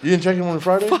 No. You didn't check him on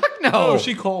Friday? Fuck no. Oh,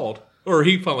 she called. Or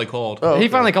he finally called. Oh, He okay.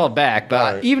 finally called back, but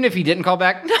Alright. even if he didn't call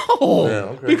back, no. Yeah,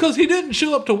 okay. Because he didn't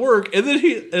show up to work, and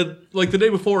then like the day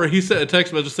before, he sent a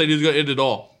text message saying he was going to end it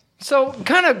all. So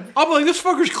kind of, I'm like, this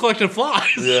fucker's collecting flies.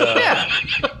 Yeah. yeah.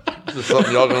 Just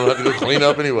something y'all gonna have to go clean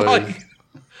up anyway. Like,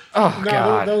 Oh No,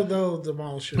 god. they'll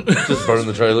demolish it. Just burn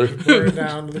the trailer. Burn it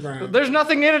down to the ground. There's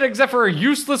nothing in it except for a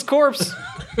useless corpse.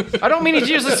 I don't mean he's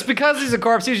useless because he's a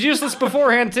corpse. He was useless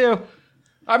beforehand too.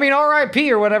 I mean,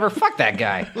 R.I.P. or whatever. Fuck that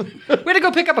guy. We had to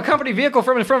go pick up a company vehicle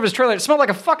from in front of his trailer. It smelled like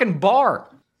a fucking bar.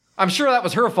 I'm sure that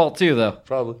was her fault too, though.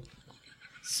 Probably.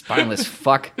 Spineless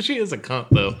fuck. she is a cunt,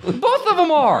 though. Both of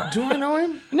them are. Do I know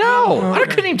him? No, I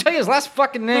couldn't even tell you his last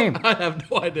fucking name. I have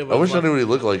no idea. I wish I knew what he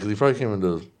looked like because he probably came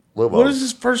into Lobo. What is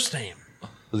his first name?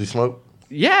 Does he smoke?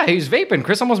 Yeah, he was vaping.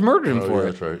 Chris almost murdered him Oh, for yeah, it.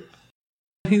 that's right.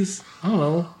 He's, I don't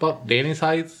know, about Danny's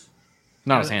heights.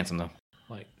 Not as handsome though.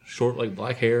 Like, Short, like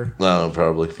black hair. No,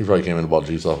 probably. He probably came in and bought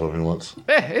juice off of me once.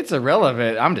 It's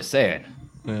irrelevant. I'm just saying.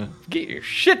 Yeah. Get your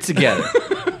shit together.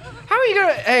 How are you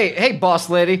gonna? Hey, boss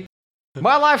lady.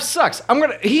 My life sucks.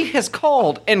 He has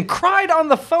called and cried on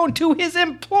the phone to his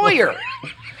employer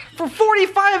for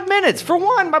 45 minutes. For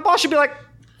one, my boss should be like,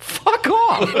 fuck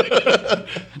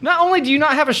off. Not only do you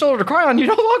not have a shoulder to cry on, you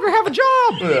no longer have a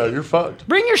job. Yeah, you're fucked.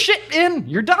 Bring your shit in.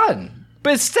 You're done.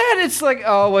 But instead, it's like,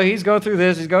 oh, well, he's going through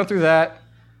this. He's going through that.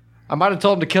 I might have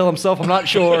told him to kill himself. I'm not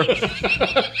sure.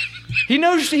 He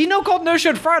called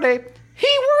no-showed Friday.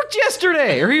 He worked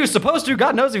yesterday. Or he was supposed to.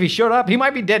 God knows if he showed up. He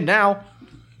might be dead now.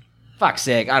 Fuck's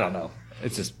sake. I don't know.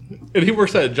 It's just... And he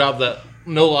works at a job that,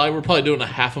 no lie, we're probably doing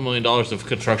 $500,000 of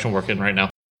construction work in right now.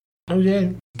 Oh,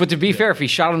 yeah. But to be fair, if he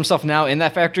shot himself now in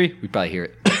that factory, we'd probably hear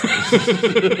it.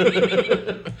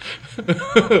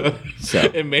 So.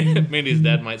 And Mandy's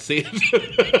dad might see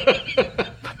it.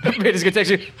 Mandy's gonna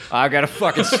text you, I got a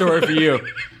fucking story for you.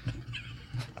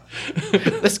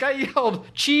 This guy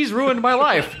yelled, cheese ruined my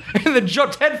life, and then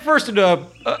jumped headfirst into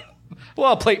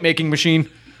a plate making machine.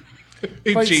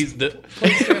 He cheesed it.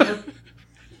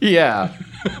 Yeah.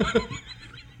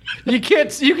 You can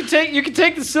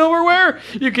take the silverware,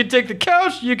 you can take the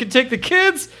couch, you can take the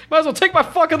kids. Might as well take my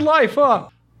fucking life, huh?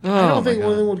 I don't think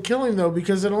one of them would kill him, though,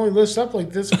 because it only lifts up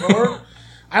like this far.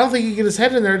 I don't think you get his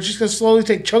head in there. It's just going to slowly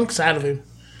take chunks out of him.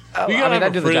 You gotta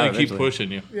have a friend to keep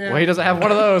pushing you. Yeah. Well, he doesn't have one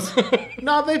of those.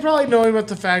 No, they probably know him at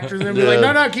the factory. They'll be like,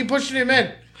 no, keep pushing him in.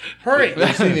 Hurry.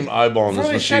 I've seen him eyeballing Before this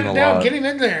they machine shut a it down, lot. get him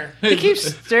in there. He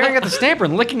keeps staring at the stamper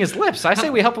and licking his lips. I say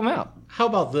we help him out. How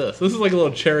about this? This is like a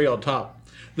little cherry on top.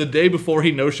 The day before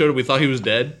he no-showed and we thought he was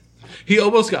dead, he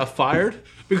almost got fired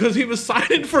because he was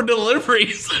signing for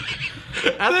deliveries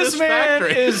at this man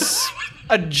factory. is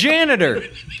a janitor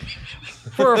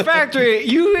for a factory.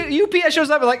 UPS shows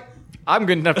up and like, I'm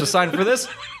good enough to sign for this.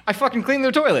 I fucking clean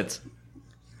their toilets.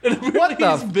 What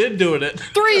the? He's been doing it.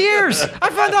 3 years.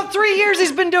 I found out 3 years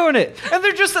he's been doing it. And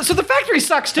they're just, so the factory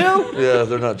sucks too. Yeah,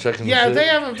 they're not checking Yeah, the if they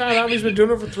shit. haven't found out he's been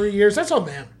doing it for 3 years, that's on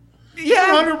them.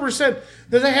 Yeah. 100%.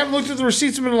 That they haven't looked at the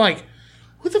receipts and been like,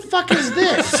 who the fuck is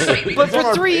this? But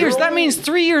for 3 years, that means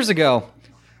 3 years ago,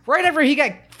 right after he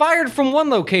got fired from one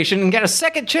location and got a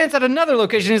second chance at another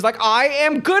location, he's like, I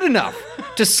am good enough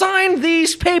to sign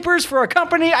these papers for a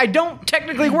company I don't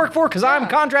technically work for because I'm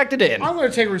contracted in. I'm going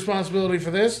to take responsibility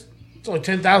for this. It's only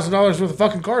 $10,000 worth of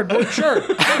fucking cardboard. Sure.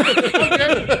 Okay.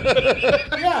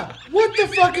 Yeah. What the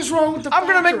fuck is wrong with the I'm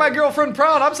going to make my factory? girlfriend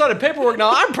proud. I'm signing paperwork now.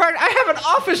 I have an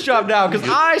office job now because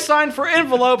I signed for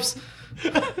envelopes.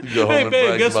 You go home Hey, and babe,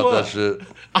 brag guess about what? that shit.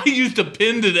 I used a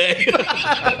pin today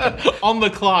on the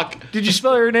clock. Did you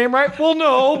spell your name right? Well,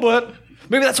 no, but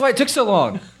maybe that's why it took so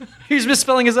long. He was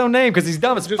misspelling his own name because he's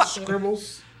dumb as fuck. Just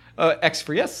scribbles. X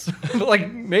for yes.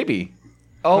 Like, maybe.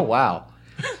 Oh, wow.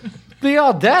 The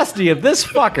audacity of this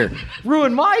fucker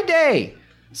ruined my day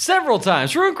several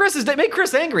times. Ruined Chris's day. Made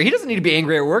Chris angry. He doesn't need to be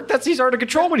angry at work. He's hard to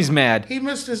control when he's mad. He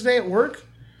missed his day at work.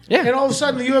 Yeah. And all of a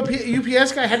sudden, the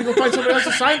UPS guy had to go find somebody else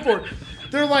to sign for it.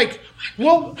 They're like,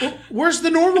 well, where's the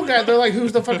normal guy? They're like,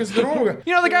 who's the fuck is the normal guy?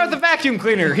 You know, the guy with the vacuum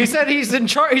cleaner. He said he's in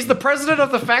charge. He's the president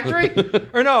of the factory?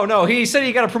 Or no. He said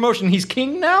he got a promotion. He's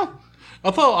king now?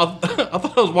 I thought I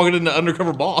was walking into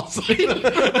undercover boss.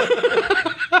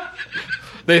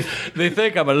 They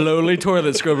think I'm a lowly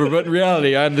toilet scrubber, but in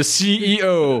reality, I'm the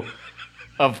CEO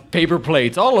of paper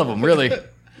plates. All of them, really.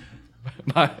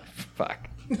 Fuck.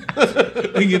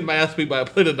 I get my ass beat by a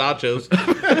plate of nachos.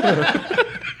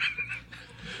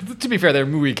 To be fair, they're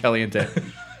muy caliente.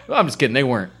 Well, I'm just kidding. They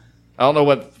weren't. I don't know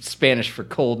what Spanish for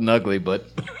cold and ugly, but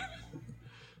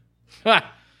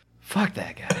fuck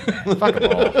that guy. Man. Fuck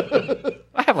them all.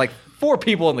 I have like 4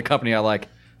 people in the company I like.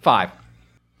 5.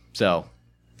 So,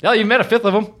 yeah, you met a 5th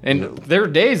of them, and their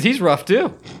days he's rough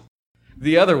too.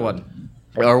 The other one,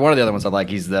 or one of the other ones I like,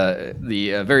 he's the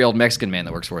very old Mexican man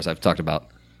that works for us. I've talked about.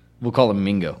 We'll call him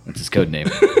Mingo. That's his code name.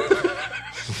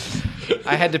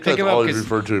 I had to pick That's him up always because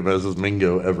referred to him as his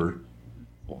Mingo ever.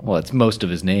 well, it's most of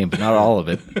his name, but not all of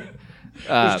it.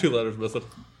 There's 2 letters missing.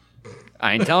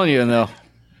 I ain't telling you though.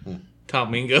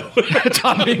 Tom Mingo.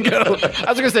 Tom Mingo. I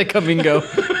was gonna say Camingo.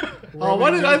 Oh,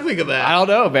 why did I think of that? I don't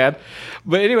know, man.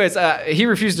 But anyways, he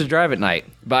refused to drive at night.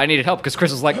 But I needed help because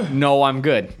Chris was like, "No, I'm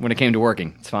good." When it came to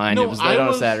working, it's fine. No, it was late on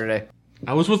a Saturday.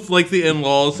 I was with like the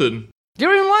in-laws and You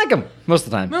don't even like him most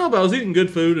of the time. no, but I was eating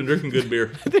good food and drinking good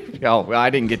beer. Oh, well, I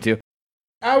didn't get to.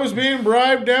 I was being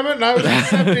bribed, damn it, and I was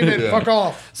accepting it. Fuck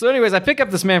off. So, anyways, I pick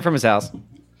up this man from his house.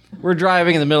 We're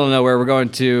driving in the middle of nowhere. We're going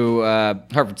to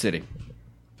Hartford City.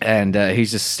 And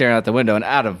he's just staring out the window, and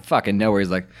out of fucking nowhere,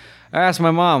 he's like, I asked my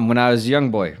mom when I was a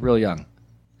young boy, real young,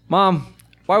 Mom,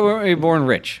 why weren't we born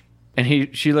rich?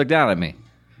 And she looked down at me.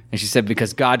 And she said,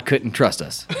 because God couldn't trust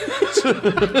us.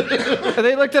 And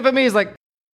they looked up at me. He's like,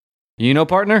 you know,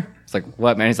 partner? It's like,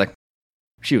 what, man? He's like,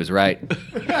 she was right.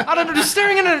 I don't know, just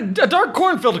staring in a dark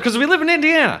cornfield because we live in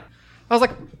Indiana. I was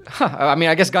like, huh. I mean,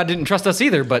 I guess God didn't trust us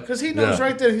either, but... Because he knows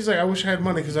right then, he's like, I wish I had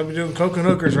money because I'd be doing coke and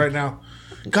hookers right now.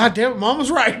 God damn it, Mom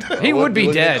was right. He would be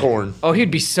Look at dead. corn. Oh,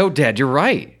 he'd be so dead. You're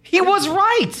right. He was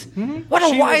right. What a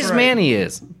She was wise right. man he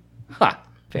is. Ha.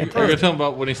 Are you Fantastic. gonna tell him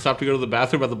about when he stopped to go to the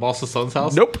bathroom at the boss's son's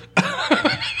house? Nope.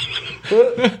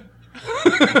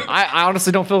 I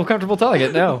honestly don't feel comfortable telling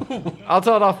it. No, I'll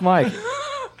tell it off mic.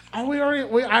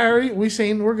 Oh, we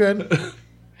seen, we're good.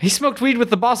 He smoked weed with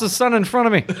the boss's son in front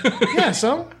of me. Yeah,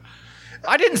 so.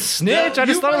 I didn't snitch. I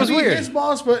just You thought it was might be weird. His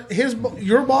boss, but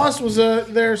your boss was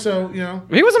there, so, you know.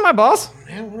 He wasn't my boss.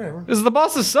 Yeah, whatever. This is the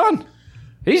boss's son.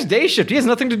 He's day shift. He has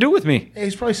nothing to do with me. Hey,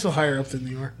 he's probably still higher up than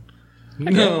you are.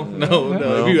 No.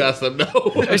 If you ask them, no.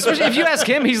 Especially if you ask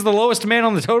him, he's the lowest man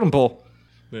on the totem pole.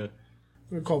 Yeah.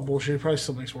 We're called bullshit. He probably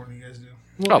still makes more than you guys do.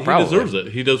 Oh, He probably. deserves it.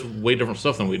 He does way different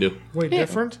stuff than we do. Way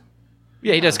different?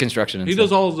 Yeah, he does construction. And He stuff.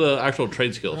 does all the actual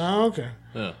trade skills. Oh, okay.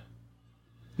 Yeah.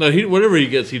 No, whatever he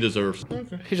gets, he deserves.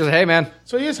 He's just, hey, man.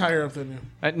 So he is higher up than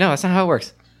you. No, that's not how it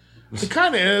works. It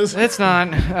kind of is. It's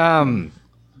not.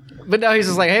 But no, he's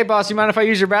just like, hey, boss, you mind if I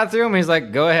use your bathroom? And he's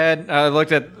like, go ahead. I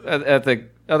looked at the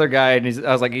other guy, and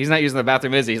I was like, he's not using the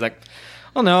bathroom, is he? He's like,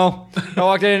 oh, no. I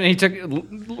walked in, and he took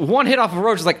one hit off the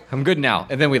road. He's like, I'm good now.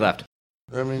 And then we left.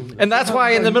 I mean, And that's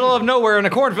why in the middle of nowhere in a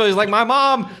cornfield, he's like, my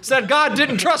mom said God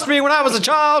didn't trust me when I was a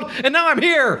child, and now I'm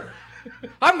here.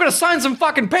 I'm going to sign some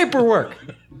fucking paperwork.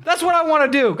 That's what I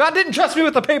want to do. God didn't trust me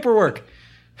with the paperwork.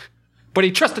 But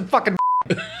he trusted fucking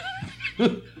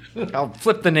I'll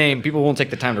flip the name. People won't take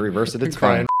the time to reverse it. It's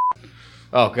fine.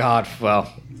 Oh, God.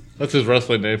 Well, That's his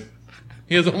wrestling name.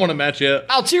 He hasn't won a match yet.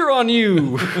 I'll cheer on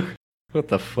you. What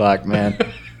the fuck, man?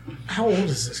 How old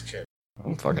is this kid? I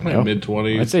don't fucking know.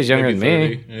 Mid-20s. I'd say he's younger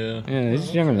maybe than me. 30. Yeah. Yeah,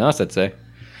 he's younger than us, I'd say.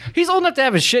 He's old enough to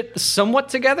have his shit somewhat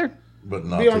together. but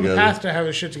not Be on the together. path to have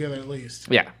his shit together at least.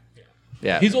 Yeah.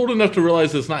 Yeah. He's old enough to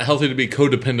realize it's not healthy to be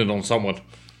codependent on someone.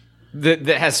 that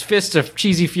has fists of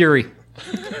cheesy fury.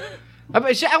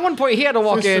 At one point, he had to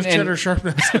walk Fist in of cheddar and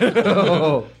sharpness.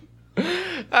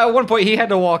 at one point he had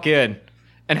to walk in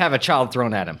and have a child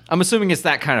thrown at him. I'm assuming it's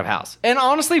that kind of house. And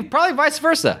honestly, probably vice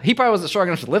versa. He probably wasn't strong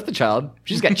enough to lift the child.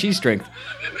 She's got cheese strength.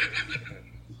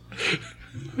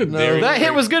 No, That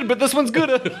hit was good, but this one's good.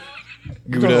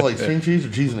 you talking like string cheese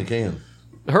or cheese in a can?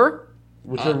 Her?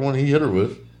 Whichever one he hit her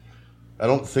with. I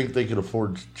don't think they could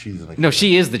afford cheese in a can. No,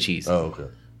 she is the cheese. Oh, okay.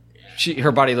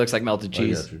 Her body looks like melted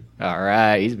cheese. got you. All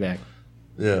right, he's back.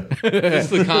 Yeah. It's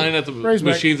the kind at the Raise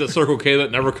back. machines at Circle K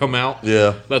that never come out.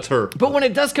 Yeah. That's her. But when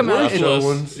it does come out, Worthless. Worthless.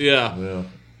 ones. Yeah. Yeah.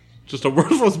 Just a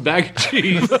worthless bag of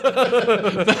cheese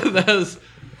that has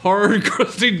hard,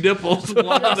 crusty nipples. Look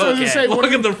I was gonna say,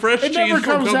 when at the fresh it cheese never from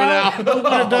comes coming out, out. but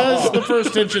when it does, the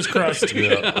first inch is crust.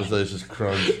 Yeah. It's just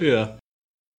crunch. Yeah.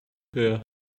 Yeah.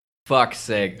 fuck's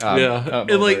sake. Yeah. I'm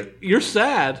And over like, it. you're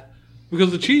sad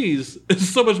because the cheese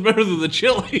is so much better than the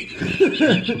chili.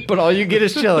 But all you get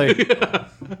is chili.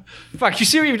 Fuck, you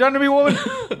see what you've done to me, woman?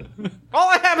 All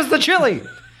I have is the chili.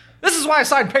 This is why I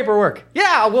signed paperwork.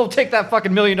 Yeah, we'll take that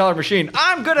fucking $1 million machine.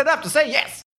 I'm good enough to say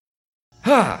yes.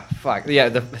 Fuck. Yeah,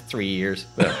 the 3 years.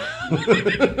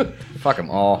 Fuck them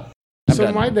all. I'm So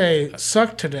done. my day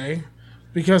sucked today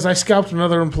because I scalped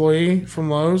another employee from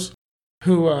Lowe's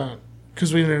who,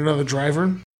 because we needed another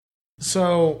driver.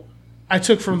 So I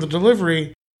took from the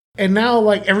delivery, and now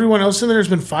like everyone else in there has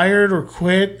been fired or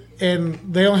quit, and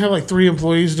they only have like 3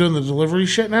 employees doing the delivery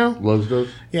shit now. Loves does?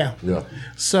 Yeah. Yeah.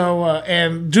 So,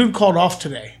 and dude called off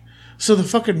today. So the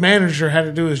fucking manager had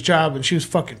to do his job, and she was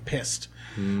fucking pissed.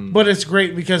 But it's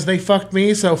great because they fucked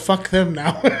me, so fuck them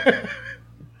now.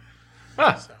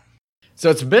 So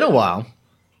it's been a while.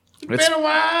 It's Been a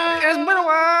while. It's been a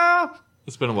while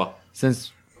It's been a while.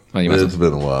 since. Well, you must It's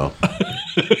been a while.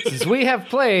 since we have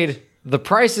played The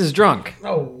Price is Drunk.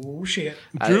 Oh, shit.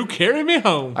 Drew, carry me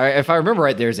home. If I remember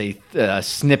right, there's a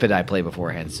snippet I played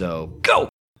beforehand. So go.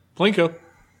 Plinko.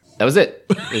 That was it.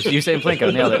 You saying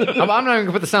Plinko, nailed it. I'm not even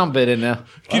gonna put the sound bit in now.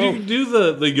 Can you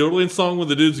do the yodeling song when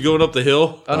the dude's going up the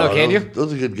hill? Oh no, can you? That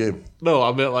was a good game. No,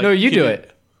 I meant like. No, you can do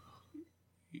it.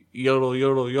 Yodel,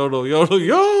 yodel, yodel, yodel,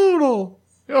 yodel.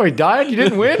 Oh, he died. You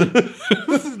didn't win.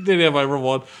 Didn't have I ever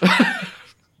won.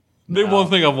 Name one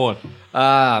thing I've won.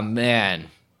 Ah man.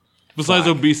 Besides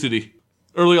obesity.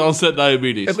 Early onset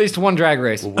diabetes. At least one drag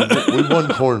race. We won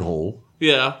cornhole.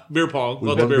 Yeah, beer pong.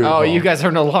 Love the won beer beer pong. Oh, pong. you guys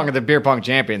are no longer the beer pong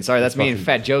champions. Sorry, that's me and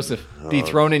Fat Joseph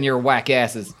dethroning your whack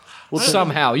asses.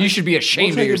 Somehow. You should be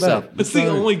ashamed of take it yourself. back. It's the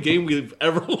only game we've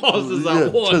ever lost is that To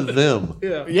one. them.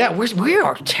 Yeah. Yeah, we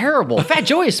are terrible. Fat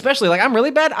Joey especially. Like, I'm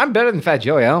really bad. I'm better than Fat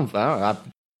Joey. I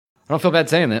don't feel bad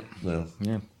saying that. No.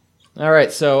 Yeah. All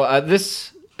right, so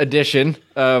this edition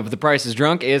of The Price is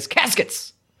Drunk is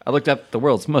caskets. I looked up the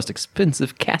world's most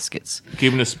expensive caskets.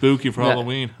 Keeping it spooky for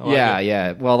Halloween. I like it.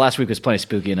 Yeah. Well, last week was plenty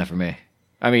spooky enough for me.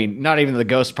 I mean, not even the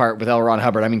ghost part with L. Ron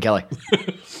Hubbard. I mean, Kelly.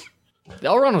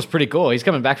 L. Ron was pretty cool. He's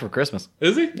coming back for Christmas.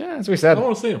 Is he? Yeah, that's what we said. I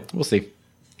want to see him. We'll see.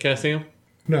 Can I see him?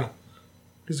 No.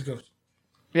 He's a ghost.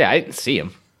 Yeah, I didn't see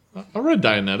him. I read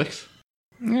Dianetics.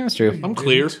 Yeah, that's true. I'm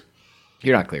clear.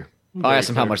 You're not clear. I'll ask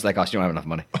him how clear. much that cost. You don't have enough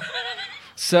money.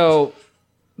 So,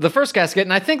 the first casket,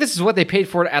 and I think this is what they paid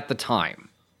for it at the time,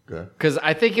 Okay. because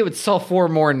I think it would sell for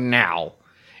more now.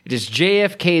 It is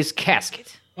JFK's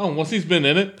casket. Oh, once he's been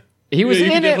in it, He was you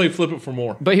in can it. definitely flip it for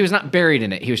more. But he was not buried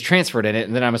in it. He was transferred in it,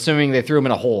 and then I'm assuming they threw him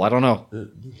in a hole. I don't know.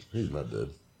 He's not dead.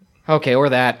 Okay, or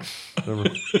that.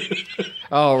 Remember?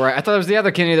 Oh, right. I thought it was the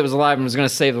other Kennedy that was alive and was going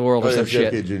to save the world Oh, or yeah, some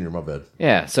JFK shit. Jr., my bad.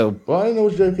 Yeah, so Well, I didn't know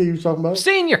what JFK you were talking about.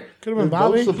 senior. Could have been They're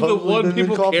Bobby. both The supposedly one been in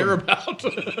people coffin. care about.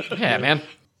 Yeah, man.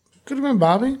 Could have been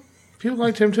Bobby. People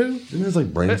liked him too. Didn't his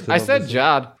like brains come I up said and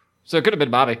stuff? Jod, so it could have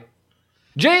been Bobby.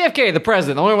 JFK, the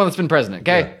president, the only one that's been president,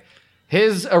 okay? Yeah.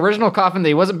 His original coffin that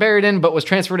he wasn't buried in but was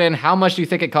transferred in, how much do you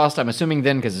think it cost? I'm assuming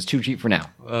then because it's too cheap for now.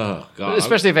 Oh, God.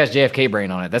 Especially if it has JFK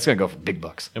brain on it. That's going to go for big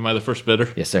bucks. Am I the first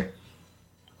bidder? Yes, sir.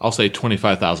 I'll say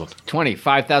 25,000.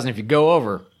 25,000 if you go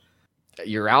over.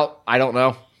 You're out. I don't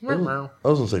know. I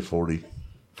was gonna say 40,000.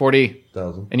 40.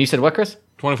 And you said what, Chris?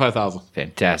 25,000.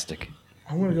 Fantastic.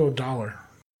 I'm gonna go $1.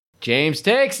 James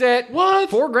takes it. What?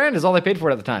 $4,000 is all they paid for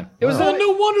it at the time. It was Well, no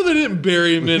wonder they didn't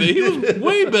bury him in it. He was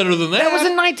way better than that. That was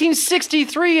in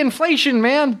 1963 inflation,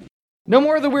 man. No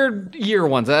more of the weird year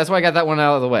ones. That's why I got that one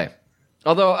out of the way.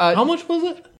 Although, How much was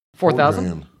it?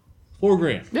 4,000.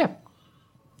 $4,000. Yeah.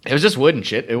 It was just wood and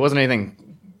shit. It wasn't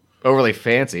anything overly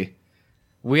fancy.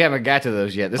 We haven't got to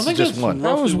those yet. This is just one.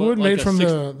 That was Roughly wood what, like made a from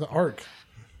six- the Ark.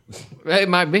 It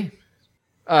might be.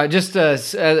 Just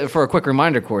for a quick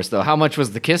reminder course, though, how much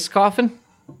was the Kiss coffin?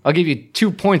 I'll give you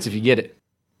 2 points if you get it.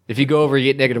 If you go over, you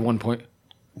get negative 1 point.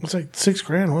 It's like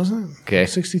 $6,000, wasn't it? Okay.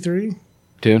 63.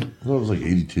 Tune. I thought it was like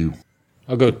 82.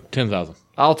 I'll go 10,000.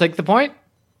 I'll take the point.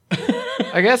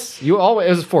 I guess you always. It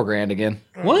was $4,000 again.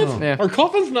 What? Yeah. Our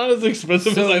coffin's not as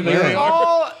expensive as I think they are.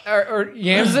 All or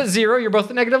Yams is at 0. You're both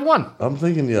at negative 1. I'm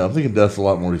thinking death's a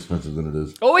lot more expensive than it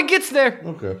is. Oh, it gets there.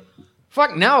 Okay.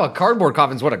 Fuck, now a cardboard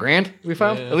coffin's what, $1,000 we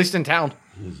found? Yeah. At least in town.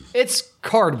 It's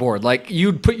cardboard. Like,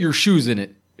 you'd put your shoes in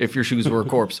it if your shoes were a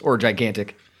corpse or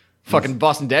gigantic. Fucking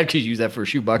Boston Dad could use that for a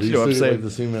shoebox. Do You know what I'm still get, saying? like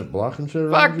the cement block and shit?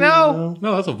 Fuck around no. you?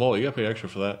 No, that's a vault. You got to pay extra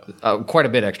for that. Quite a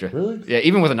bit extra. Really? Yeah,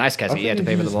 even with a nice I casket, you have to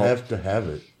pay for the just vault. have to have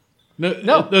it.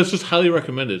 No, it's just highly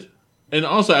recommended. And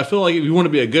also, I feel like if you want to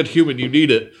be a good human, you need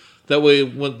it. That way,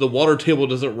 when the water table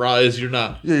doesn't rise, you're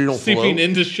not you don't seeping float.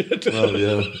 into shit. Oh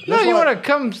yeah. No, you want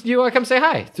to come say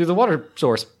hi through the water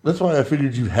source. That's why I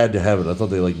figured you had to have it. I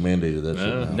thought they like mandated that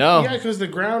shit. now. No. Yeah, because the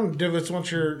ground divots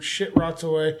once your shit rots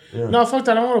away. No, fuck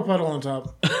that. I want a puddle on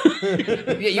top. Yeah, you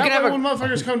That can have way when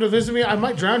motherfuckers come to visit me, I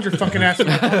might drown your fucking ass. In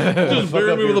my puddle. Just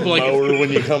bury me with a blanket. Mower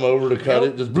when you come over to cut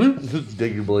it, just bloop, just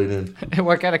dig your blade in.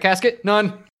 what kind of casket?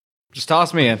 None. Just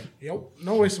toss me in. Yep.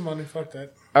 No waste of money. Fuck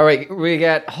that. All right, we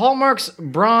got Hallmark's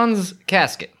bronze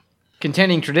casket,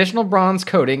 containing traditional bronze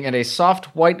coating and a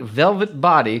soft white velvet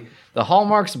body. The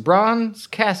Hallmark's bronze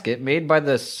casket, made by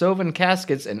the Soven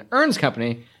Caskets and Urns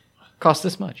Company, cost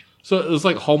this much. So it's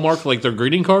like Hallmark, like their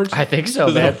greeting cards? I think so,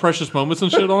 Does it man. have precious moments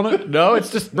and shit on it? No,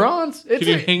 it's just bronze. It's Can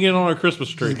you a, hang it on our Christmas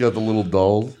tree? He's got the little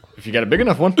dolls. if you got a big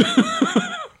enough one.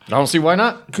 I don't see why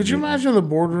not. Could you imagine the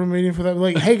boardroom meeting for that?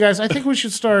 Like, hey guys, I think we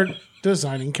should start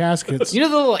designing caskets. You know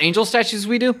the little angel statues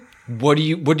we do? What do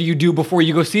you do before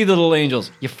you go see the little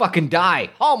angels? You fucking die.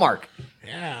 Hallmark.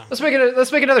 Yeah. Let's make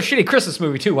another shitty Christmas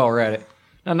movie too while we're at it.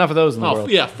 Not enough of those in the Oh, world.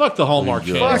 yeah, fuck the Hallmark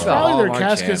There you channel. go. Fuck the Probably their Hallmark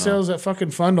casket channel. sales that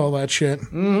fucking fund all that shit.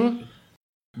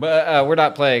 But we're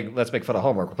not playing Let's Make Fun of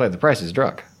Hallmark. We're playing The Price is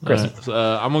Drunk. Chris,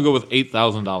 I'm going to go with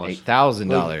 $8,000.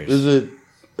 $8,000. Is it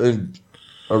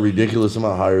a ridiculous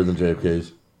amount higher than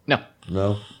JFK's? No.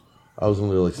 No. I was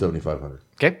only like 7,500.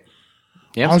 Okay.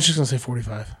 I Yams. was just gonna say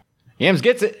 45. Yams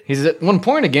gets it. He's at 1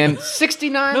 point again.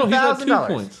 $69,000. No, he's at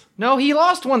 2 points. No, he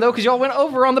lost one though because y'all went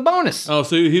over on the bonus. Oh,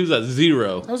 so he was at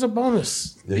 0. That was a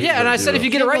bonus. Yeah, and I said if you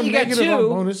get it right, you got Negative on 2.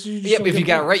 bonus, you just Yeah, don't but if get you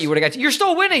got it points. right, you would have got 2. You're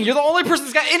still winning. You're the only person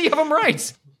that's got any of them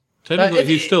right. Technically, it-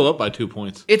 he's still up by 2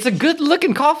 points. It's a good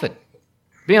looking coffin.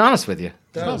 Be honest with you.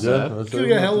 Yeah, bad. that's Could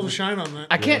get a hell of a shine on that.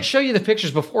 I can't show you the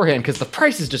pictures beforehand because the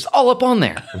price is just all up on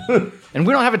there. And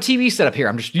we don't have a TV set up here.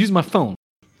 I'm just using my phone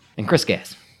and Chris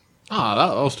Gas.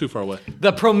 That was too far away.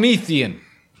 The Promethean.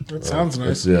 That sounds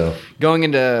nice. Yeah. Going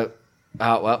into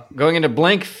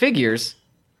blank figures,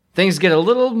 things get a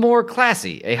little more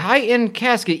classy. A high-end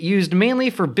casket used mainly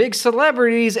for big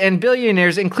celebrities and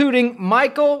billionaires, including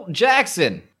Michael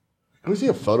Jackson. Can we see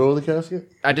a photo of the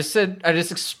casket? I just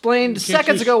explained Can't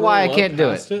seconds you ago why I scroll can't up do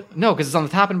past it. No, because it's on the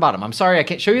top and bottom. I'm sorry, I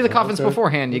can't show you the coffins okay.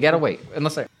 beforehand. You gotta wait.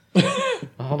 Unless I...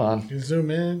 Hold on. You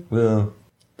zoom in. Yeah.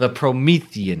 The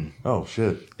Promethean. Oh,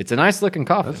 shit. It's a nice-looking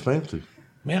coffin. That's fancy.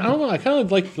 Man, I don't know. I kind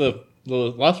of like the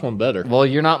last one better. Well,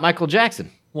 you're not Michael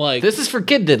Jackson. Like This is for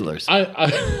kid diddlers.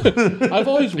 I've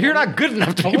always You're not good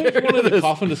enough to I've be always buried in wanted a this.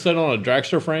 coffin to sit on a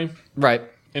dragster frame. Right.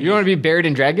 You want to be buried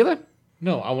in Dragula?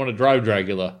 No, I want to drive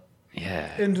Dragula.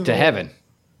 Yeah. Into to the- heaven.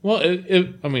 Well,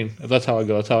 I mean, if that's how I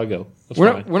go, that's how I go. That's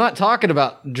We're fine. not talking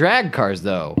about drag cars,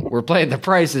 though. We're playing The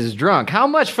Price is Drunk. How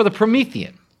much for the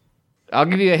Promethean? I'll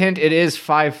give you a hint. It is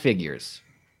 5 figures.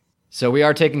 So we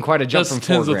are taking quite a jump That's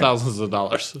from tens of $4,000. thousands of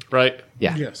dollars, right?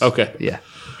 Yeah. Yes. Okay. Yeah.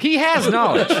 He has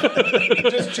knowledge.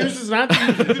 Just chooses not to.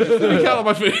 Count on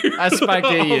my finger. I spiked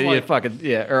it. You like- fucking,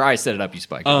 yeah. Or I set it up. You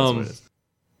spiked it. That's what it is.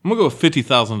 I'm gonna go with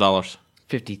 $50,000.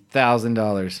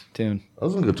 $50,000 tune. I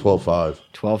was going to go 12.5.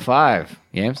 12.5.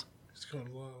 Yams? It's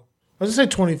going low. I was gonna say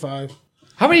 25.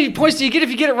 How many points do you get if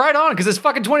you get it right on? Because it's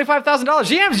fucking $25,000.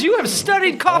 Yams, you have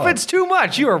studied coffins too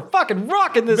much. You are fucking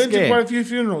rocking this Been to quite game. a few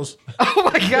funerals, Oh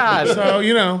my god. so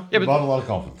you know. Yeah, We but bought a lot of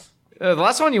coffins. the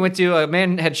last one you went to, a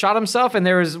man had shot himself, and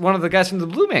there was one of the guys from the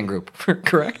Blue Man Group.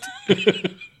 Correct.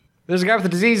 There's a guy with a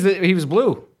disease that he was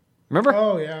blue. Remember?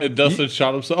 Oh yeah, And Dustin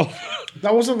shot himself.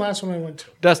 that wasn't the last one I went to.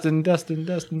 Dustin. My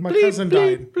Bleep, cousin bleep,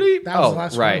 died. bleep. That was Oh, the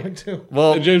last right. one I went to.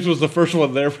 Well, James was the first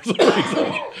one there for some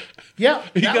reason. Yeah,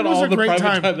 He that got was all a the great private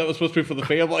time. time that was supposed to be for the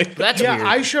family. that's Yeah, weird.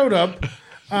 I showed up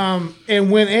and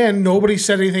went in. Nobody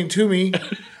said anything to me.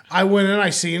 I went in. I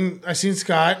seen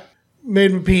Scott.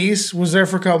 Made my peace. Was there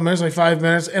for a couple minutes, like 5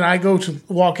 minutes, and I go to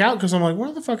walk out because I'm like,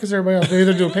 where the fuck is everybody else? They're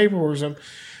either doing paperwork or something.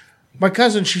 My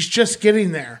cousin, she's just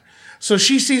getting there, so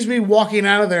she sees me walking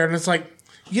out of there, and it's like,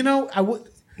 you know,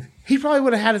 he probably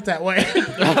would have had it that way.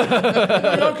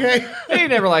 Okay. He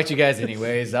never liked you guys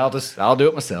anyways. I'll do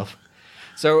it myself.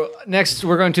 So next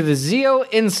we're going to the Zeo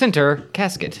in Center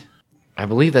casket. I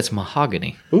believe that's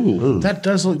mahogany. Ooh. That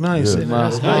does look nice. Yeah. And it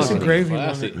has nice Mahogany. engraving on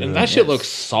Classy. it. And that shit looks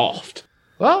soft.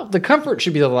 Well, the comfort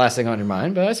should be the last thing on your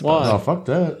mind, but I suppose Oh, fuck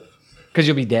that. because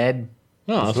you'll be dead.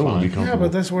 No, that's Still wouldn't be fine. Yeah, comfortable.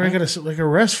 but that's where I gotta sit like a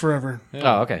rest forever.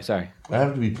 Oh, okay, sorry. I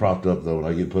have to be propped up, though, when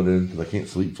I get put in, because I can't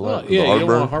sleep flat. 'cause Yeah, of you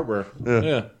don't heartburn. want heartburn.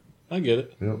 Yeah. I get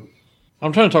it. Yep.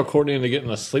 I'm trying to talk Courtney into getting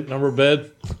a sleep number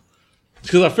bed.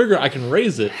 Because I figure I can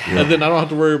raise it, and then I don't have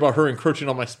to worry about her encroaching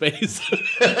on my space.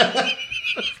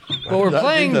 But we're I dig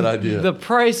playing that idea. The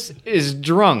Price is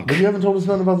Drunk. But you haven't told us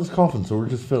nothing about this coffin, so we're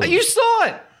just filling. You saw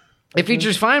it! It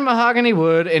features fine mahogany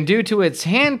wood, and due to its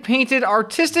hand-painted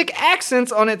artistic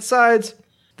accents on its sides,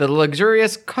 the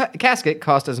luxurious casket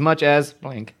cost as much as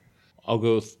blank. I'll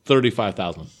go with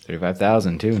 35,000.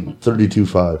 35,000 too.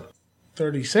 32.5.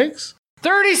 36?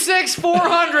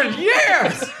 36,400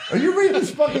 years! Are you reading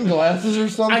his fucking glasses or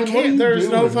something? I What are can't. you There's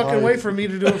no doing, fucking Mike? way for me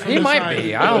to do it from He the might side.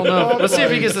 be. I don't know. Let's see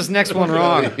if he gets this next one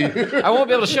wrong. I won't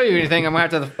be able to show you anything. I'm going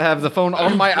to have to have the phone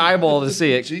on my eyeball to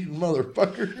see it. Cheating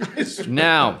motherfucker.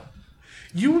 Now,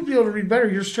 You would be able to read better.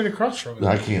 You're straight across from it.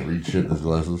 I can't read shit in his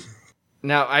glasses.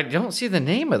 I don't see the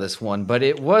name of this one, but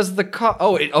it was the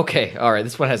okay. All right,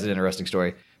 this one has an interesting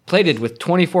story. Plated with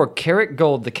 24 karat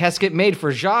gold, the casket made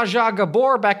for Zsa Zsa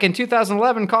Gabor back in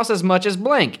 2011 cost as much as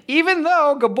blank. Even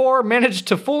though Gabor managed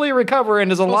to fully recover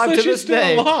and is alive so to she's this still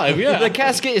day, alive, yeah. the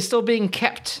casket is still being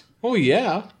kept. Oh,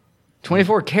 yeah.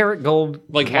 24 karat gold,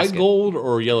 Like casket. white gold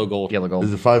or yellow gold? Yellow gold.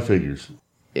 Is it 5 figures?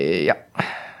 Yeah,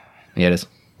 it is.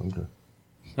 Okay.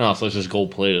 Oh, so it's just gold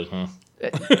plated, huh?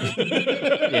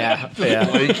 Yeah.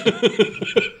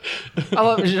 I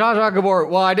love Zsa Zsa Gabor.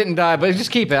 Well, I didn't die, but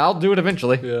just keep it. I'll do it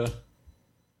eventually. Yeah.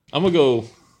 I'm going to go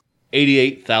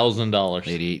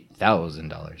 $88,000.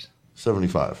 $88,000.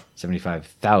 75.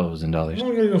 $75,000. I'm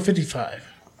going to go 55.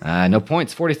 No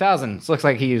points. 40,000. This looks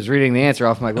like he was reading the answer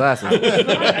off my glasses.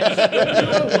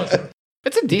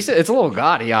 It's a decent. It's a little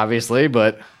gaudy, obviously,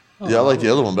 but Yeah, I like the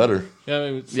other one better. Yeah,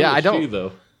 I mean, so Yeah, I does don't- she,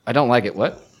 though. I don't like it.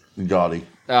 What? Gaudy.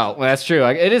 Oh, well, that's true.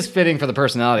 It is fitting for the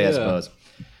personality, I Yeah. suppose.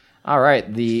 All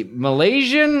right, the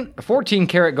Malaysian 14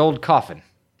 karat gold coffin.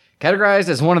 Categorized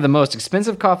as one of the most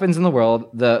expensive coffins in the world,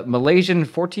 the Malaysian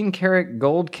 14 karat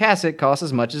gold casket costs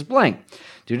as much as blank.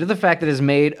 Due to the fact that it is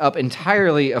made up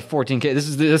entirely of 14 karat,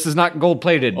 this is not gold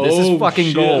plated. This is Oh, fucking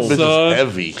shit. gold. This Son. is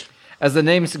heavy. As the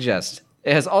name suggests.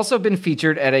 It has also been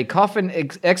featured at a coffin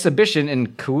exhibition in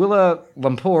Kuala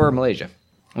Lumpur, Malaysia.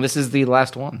 And this is the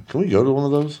last one. Can we go to one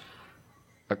of those?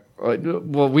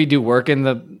 Well, we do work in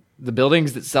the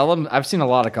buildings that sell them. I've seen a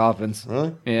lot of coffins.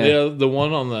 Really? Yeah. The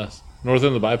one on the north end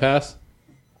of the bypass,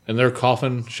 in their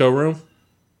coffin showroom,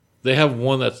 they have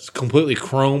one that's completely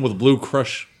chrome with blue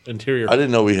crush interior. I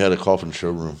didn't know we had a coffin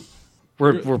showroom.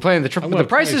 We're playing the I'm but gonna the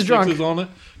price is drunk. on it.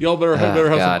 Y'all better have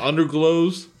God. some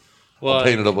underglows. I'll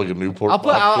paint it up like a Newport.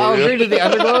 I'll agree to the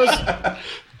underglows.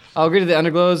 I'll agree to the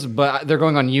underglows, but they're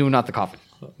going on you, not the coffin.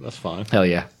 That's fine. Hell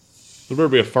yeah. There better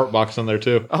be a fart box in there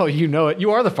too. Oh, you know it.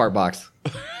 You are the fart box.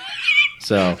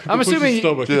 So I'm Push his assuming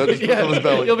stomach. Dude, I just put it on his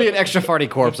belly. you'll be an extra farty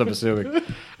corpse. I'm assuming.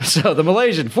 So the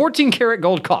Malaysian 14 karat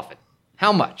gold coffin.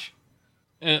 How much?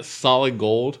 And it's solid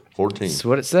gold. 14. That's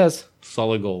what it says.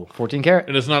 Solid gold. 14 karat.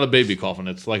 And it's not a baby coffin.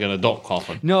 It's like an adult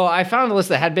coffin. No, I found a list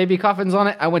that had baby coffins on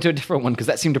it. I went to a different one because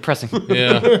that seemed depressing.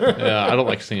 Yeah. I don't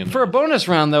like seeing For a bonus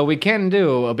round, though, we can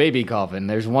do a baby coffin.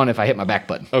 There's one if I hit my back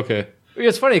button. Okay.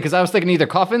 It's funny because I was thinking either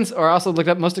coffins or I also looked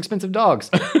up most expensive dogs.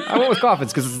 I went with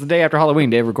coffins because it's the day after Halloween,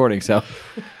 day of recording. So,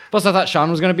 plus I thought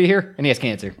Sean was going to be here and he has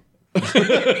cancer.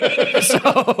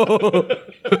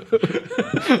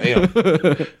 Damn.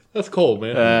 That's cold,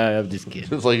 man. I'm just kidding.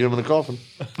 It's like him in the coffin.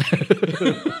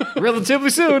 Relatively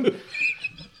soon.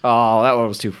 Oh, that one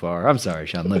was too far. I'm sorry,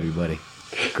 Sean. Love you, buddy.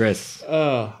 Chris, I'm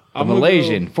a gonna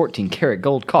Malaysian 14 karat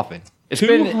gold coffin. It's go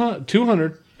been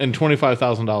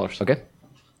 $225,000. okay.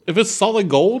 If it's solid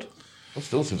gold, That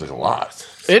still seems like a lot.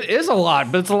 It is a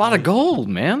lot, but it's a lot of gold,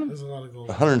 man. There's a lot of gold.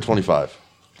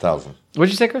 125,000.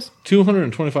 What'd you say, Chris?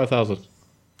 225,000.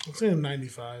 I'm saying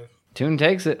 95. Tune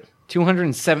takes it.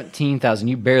 217,000.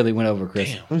 You barely went over,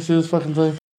 Chris. Let me see this fucking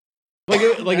thing.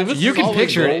 Like if it's You can solid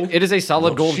picture gold, it. It is a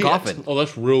solid gold shit. coffin. Oh,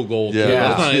 that's real gold. Yeah,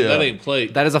 That's not, yeah. that ain't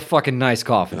plate. That is a fucking nice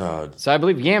coffin. God. So I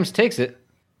believe Yams takes it.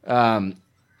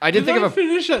 I did think I of a.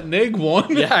 finish at neg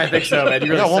 1? Yeah, I think so, man.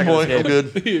 You're I got 1 point. I'm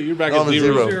good. You're back I'm at at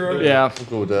zero. zero. Yeah. I'm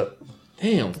cool with that.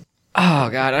 Damn. Oh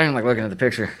god, I don't like looking at the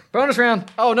picture. Bonus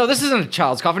round. Oh no, this isn't a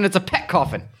child's coffin. It's a pet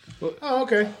coffin. Oh,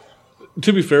 okay.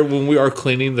 To be fair, when we are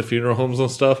cleaning the funeral homes and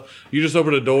stuff, you just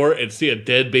open a door and see a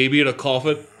dead baby in a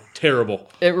coffin. Terrible.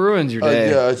 It ruins your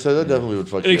day. Yeah, I said that definitely would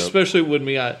fuck And you up. especially when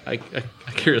I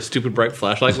carry a stupid bright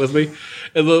flashlight with me,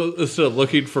 and instead of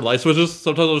looking for light switches,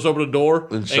 sometimes I'll just open a door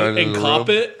And shine it in and the cop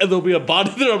room. it, and there'll be a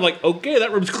body there. I'm like, okay,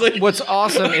 that room's clean. What's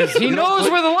awesome is he knows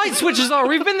where the light switches are.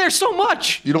 We've been there so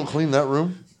much. You don't clean that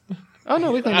room? Oh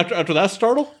no, we cleaned it. After that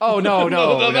startle? Oh no,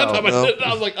 no, That time no.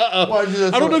 I was like, Why'd you do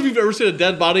that I don't for? know if you've ever seen a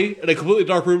dead body in a completely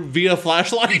dark room via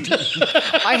flashlight.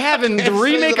 I have in the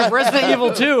remake of Resident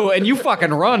Evil 2, and you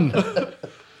fucking run.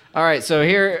 All right, so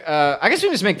here, I guess we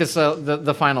can just make this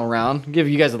the final round. Give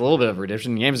you guys a little bit of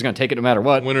redemption. Yams is going to take it no matter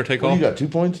what. Winner take What, all. you got 2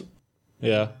 points?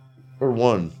 Yeah. Or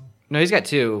 1? No, he's got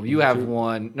 2. You have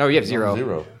 1. No, you have 0.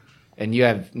 0. And you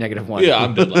have -1. Yeah,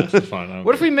 I'm dead last. It's fine. I don't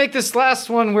What if we make this last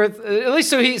one worth, at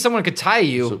least so someone could tie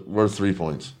you? So worth 3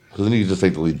 points. Because then you can just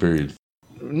take the lead, period.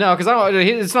 No, because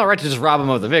it's not right to just rob him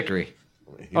of the victory.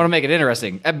 I want to make it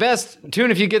interesting. At best, Toon,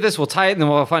 if you get this, we'll tie it and then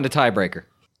we'll find a tiebreaker.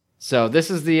 So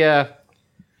this is the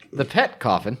pet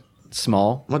coffin. It's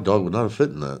small. My dog would not have fit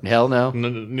in that. Hell no.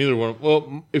 Neither one.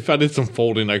 Well, if I did some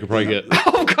folding, I could probably get.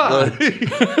 Oh god.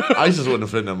 ISIS wouldn't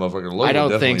have fit in that motherfucker. Logan I don't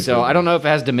definitely think so. fit. I don't know if it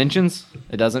has dimensions.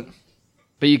 It doesn't.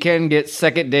 But you can get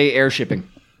second day air shipping.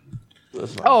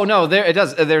 That's nice. Oh no, there it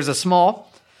does. There's a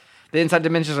small. The inside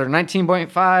dimensions are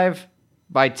 19.5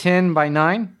 by 10 by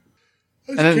 9.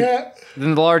 And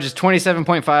then the large is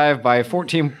 27.5 by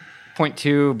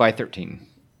 14.2 by 13.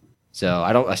 So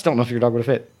I still don't know if your dog would have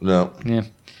fit. No. Yeah.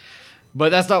 But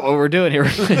that's not what we're doing here.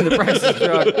 The price is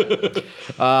drunk.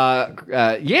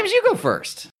 Yams, you go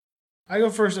first. I go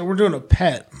first, and we're doing a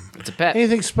pet. It's a pet.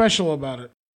 Anything special about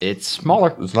it? It's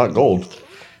smaller. It's not gold.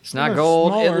 It's not It's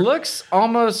gold. smaller. It looks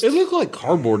almost. It looked like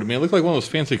cardboard to me. It looked like one of those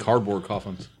fancy cardboard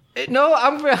coffins. No,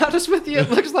 I'm gonna be honest with you.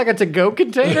 It looks like a to-go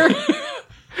container.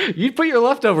 You'd put your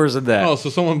leftovers in that. Oh, so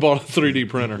someone bought a 3D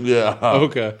printer. Yeah.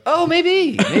 Okay. Oh,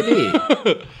 maybe.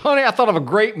 Honey, I thought of a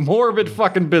great morbid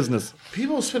fucking business.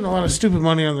 People spend a lot of stupid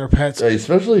money on their pets. Hey,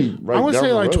 especially right I would down say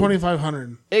the like road.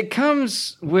 2,500. It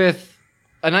comes with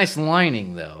a nice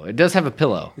lining, though. It does have a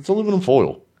pillow. It's aluminum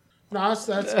foil. No, that's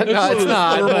No, it's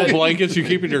not. Thermal but- blankets you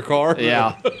keep in your car.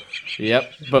 Yeah.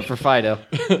 Yep. But for Fido.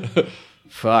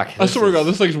 Fuck. I swear to God,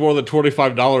 this thing's more than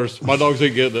 $25. My dogs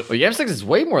ain't getting it. Well, Yams thinks it's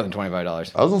way more than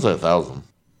 $25. I was gonna say 1,000.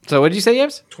 So what did you say,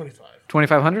 Yams? 25.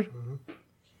 2,500?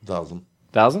 1,000.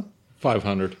 1,000?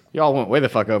 500. Y'all went way the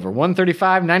fuck over.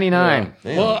 $135.99.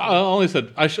 Damn. Well, I only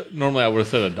said normally I would have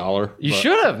said $1. You but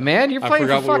should have, man. You're I playing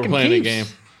forgot for we were fucking playing a keeps. game.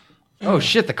 Oh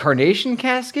shit, the carnation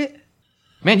casket?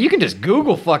 Man, you can just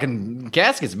Google fucking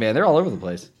caskets, man. They're all over the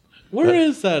place. Where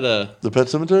is that? The Pet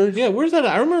Cemetery? Yeah, where's that?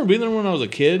 I remember being there when I was a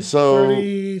kid. So,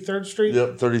 33rd Street.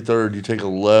 yep, 33rd. You take a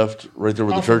left right there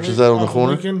where the Off church of is at on the off of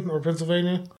corner. Lincoln or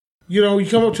Pennsylvania. You know, you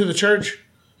come up to the church.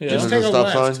 Yeah. Just There's take a a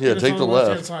stop left. sign. Yeah, and it's take on the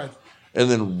left-hand left. side.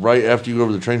 And then right after you go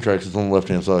over the train tracks, it's on the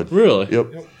left-hand side. Really?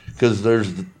 Yep. Because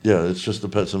it's just the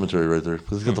Pet Cemetery right there.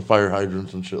 Because it's got the fire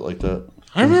hydrants and shit like that.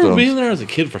 I remember Tombstones. being there as a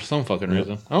kid for some fucking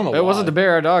reason. I don't know. It wasn't to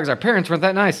bury our dogs. Our parents weren't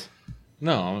that nice.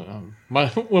 No,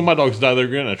 when my dogs die, they're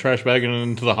getting a trash bag and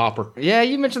into the hopper. Yeah,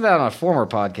 you mentioned that on a former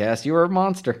podcast. You were a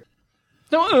monster.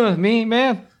 No, me,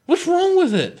 man. What's wrong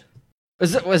with it?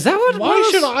 Was that what it Why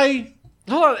was? should I?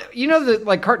 Hold on. You know the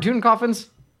like cartoon coffins?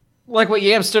 Like what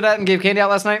Yam stood at and gave candy out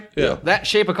last night? Yeah. That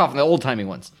shape of coffin, the old-timey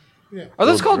ones. Yeah. Are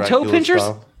those Old called toe Dracula pinchers?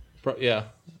 style. Yeah.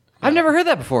 I've never heard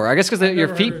that before. I guess because your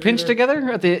never feet heard it pinched either.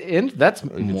 together at the end? That's You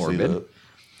can see morbid. that.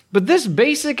 But this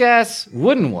basic-ass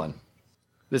wooden one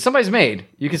that somebody's made,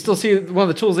 you can still see one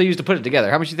of the tools they use to put it together.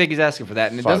 How much do you think he's asking for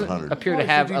that? And it doesn't 500. appear to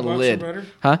Probably have 50 a bucks or lid. better.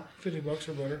 Huh? $50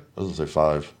 or better. I was going to say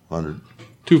 500.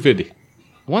 $250.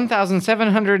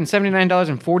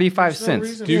 $1,779.45. No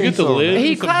reason Do you get the So- lid?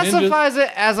 He and some hinges? classifies it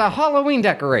as a Halloween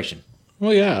decoration.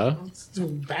 Well, yeah. It's too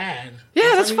bad.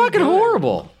 Yeah, that's how you fucking do it.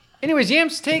 horrible. Anyways,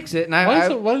 Yams takes it,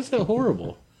 and Why is that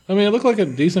horrible? I mean, it looked like a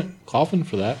decent coffin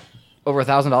for that. over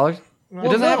 $1,000. It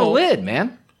doesn't have a no. lid,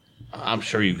 man. I'm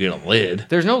sure you get a lid.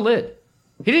 There's no lid.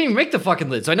 He didn't even make the fucking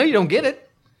lid, so I know you don't get it.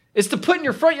 It's to put in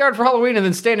your front yard for Halloween and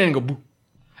then stand in and go boo.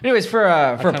 Anyways, for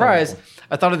a prize,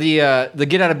 I thought of the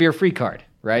get out of beer free card.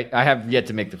 Right, I have yet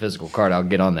to make the physical card. I'll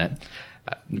get on that.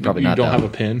 Probably You not. don't though. have a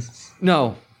pin.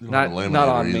 No, don't not have a not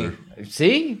laminator on either. me.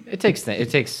 See, it takes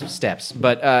steps.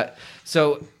 But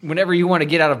so whenever you want to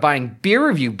get out of buying beer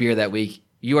review beer that week,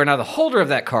 you are now the holder of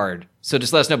that card. So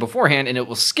just let us know beforehand, and it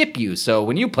will skip you. So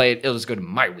when you play it, it'll just go to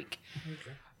my week.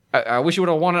 I wish you would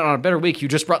have won it on a better week. You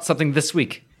just brought something this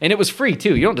week, and it was free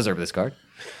too. You don't deserve this card.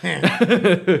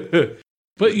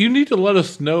 But you need to let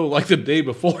us know like the day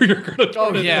before you're going to.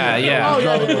 Oh yeah. Oh,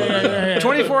 yeah.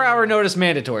 24-hour notice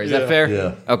mandatory. Is that fair?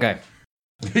 Yeah. Okay.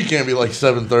 You can't be like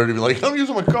 7:30 be like, I'm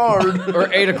using my card.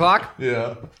 Or 8 o'clock.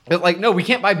 Yeah. But like, no, we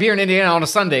can't buy beer in Indiana on a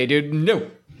Sunday, dude. No.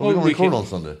 Well, we don't we record can- on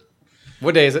Sunday.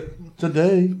 What day is it?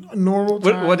 Today. Normal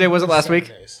time. What day was it last week?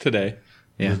 Saturdays. Today.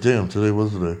 Yeah. Damn, today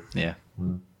was the day. Yeah.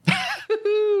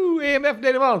 AMF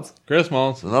Data Mounts. Chris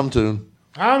Mullins. And I'm tuned.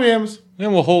 I'm Yams.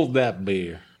 And we'll hold that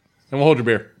beer. And we'll hold your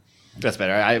beer. That's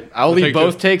better. I'll leave take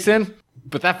both two. takes in,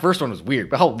 but that first one was weird.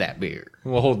 But hold that beer.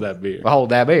 And we'll hold that beer. But hold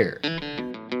that beer.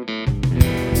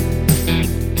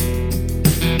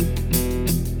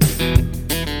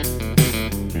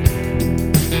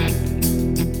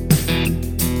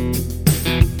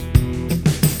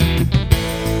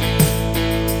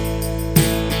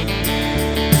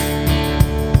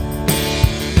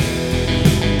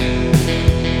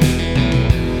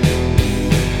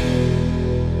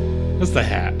 That's the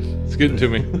hat. It's getting to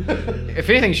me. If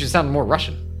anything, you should sound more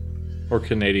Russian. Or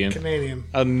Canadian. Canadian.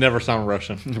 I'll never sound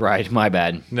Russian. Right. My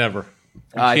bad. Never.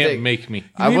 You I can't think- make me.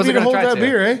 I You wasn't need me going to to hold try that to.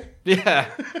 beer, eh? Yeah.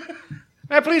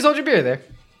 Hey, please hold your beer there.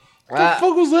 What the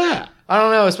fuck was that? I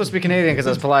don't know. It's supposed to be Canadian because I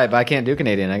was polite, but I can't do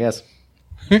Canadian, I guess.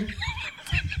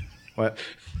 What?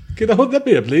 Can I hold that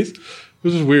beer, please?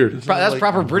 This is weird. That's like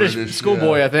proper British, British,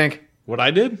 schoolboy, yeah. I think. What I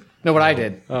did? No, what I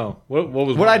did. Oh, what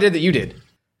was What I did that you did.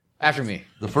 After me.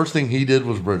 The first thing he did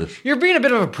was British. You're being a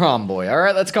bit of a prom boy, all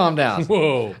right? Let's calm down.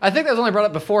 Whoa. I think that was only brought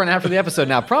up before and after the episode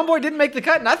now. Prom boy didn't make the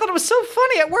cut, and I thought it was so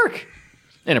funny at work.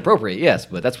 Inappropriate, yes,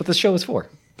 but that's what this show is for.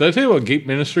 Did I tell you about Gape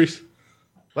Ministries?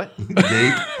 What?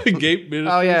 Gape. Gape Ministries?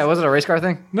 Oh, yeah, was it a race car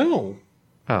thing? No.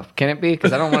 Oh, can it be?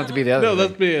 Because I don't want it to be the other No, thing.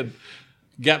 that's being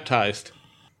gaptized.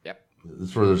 Yep.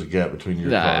 That's where there's a gap between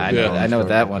your Nah, card. I know what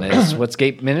that one is. What's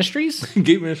Gate Ministries?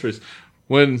 Gape Ministries.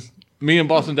 When me and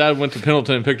Boston Dad went to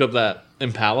Pendleton and picked up that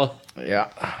Impala. Yeah.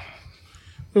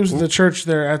 It was the church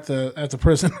there at the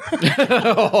prison.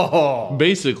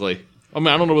 Basically. I mean,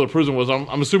 I don't know where the prison was.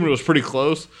 I'm assuming it was pretty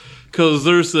close. Because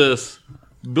there's this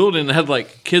building that had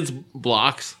like kids'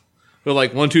 blocks with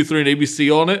like 1, 2, 3 and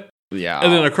ABC on it. Yeah.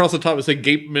 And then across the top it said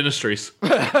Gape Ministries.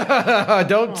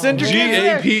 Don't send your kids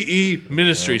there. GAPE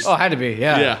Ministries. Oh, it had to be,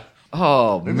 yeah. Yeah.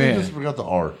 Oh, Maybe they man. just forgot the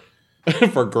R.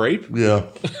 For grape? Yeah.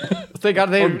 Thank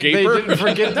God they gaper? didn't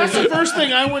forget That's the first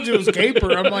thing I went to was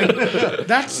Gaper. I'm like,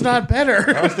 that's not better.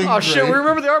 Oh, shit, we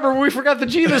remember the arbor, but we forgot the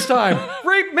G this time.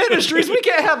 Rape Ministries, we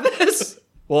can't have this.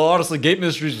 Well, honestly, Gate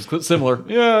Ministries was similar.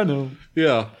 Yeah, I know.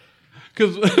 Yeah.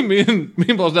 Because me and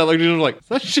Boss Dad looked at each other like,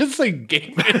 that shit say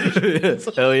Gape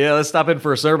Ministries. Hell yeah, let's stop in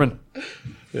for a sermon.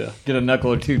 Yeah. Get a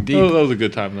knuckle or two deep. Oh, that was a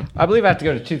good time though. I believe I have to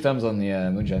go to 2 thumbs on the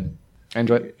moonshine.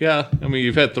 Enjoy it. Yeah. I mean,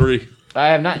 you've had 3. I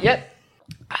have not yet.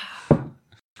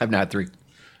 I've not had 3.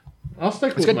 I'll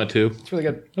stick with my 2. It's really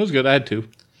good. It was good. I had 2.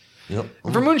 Yep.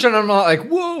 For moonshine, I'm not like,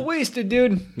 whoa, wasted,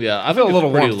 dude. Yeah, I feel a little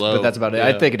pretty warmth, low. but that's about it. Yeah.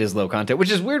 I think it is low content, which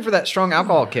is weird for that strong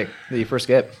alcohol kick that you first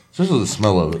get. Especially the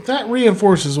smell of it. That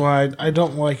reinforces why I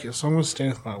don't like it, so I'm going to stay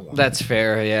with my 1. That's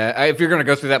fair, yeah. If you're going to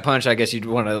go through that punch, I guess you'd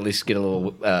want to at least get a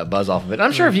little buzz off of it.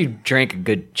 I'm sure if you drank a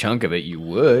good chunk of it, you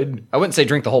would. I wouldn't say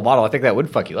drink the whole bottle. I think that would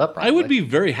fuck you up, probably. I would be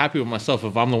very happy with myself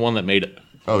if I'm the one that made it.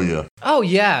 Oh, yeah. Oh,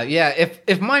 yeah.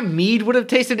 If my mead would have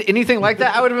tasted anything like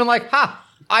that, I would have been like, ha,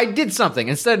 I did something.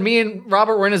 Instead, me and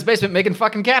Robert were in his basement making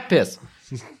fucking cat piss.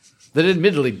 That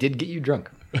admittedly did get you drunk.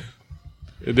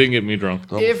 It didn't get me drunk.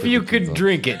 If you could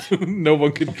drink it. No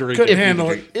one could drink Couldn't it. handle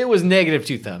it. It was negative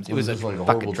 2 thumbs. It was just like a fucking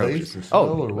horrible atrocious. taste or smell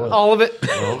or what? All of it.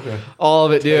 Oh, okay. All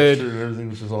of it, dude. Texture and everything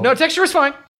was just all... No, texture was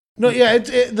fine. No, yeah,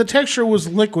 the texture was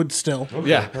liquid still.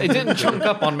 Yeah, it didn't chunk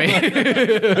up on me.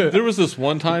 There was this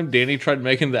one time Danny tried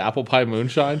making the apple pie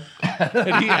moonshine,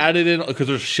 and he added in, because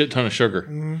there's a shit ton of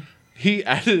sugar. He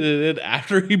added it in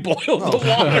after he boiled the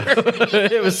water.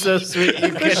 It was so sweet.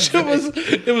 You That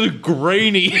shit it was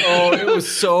grainy. Oh, it was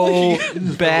so Stuck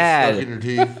in bad. your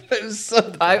teeth.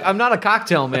 I'm not a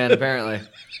cocktail man, apparently.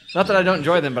 Not that I don't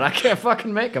enjoy them, but I can't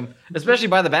fucking make them, especially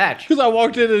by the batch. Because I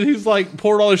walked in and he's like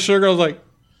poured all his sugar. I was like,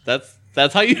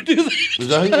 that's how you do that. Is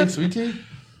that how you make sweet tea?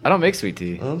 I don't make sweet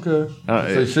tea. Okay. Oh,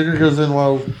 So sugar goes in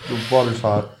while the water's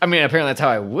hot. I mean, apparently that's how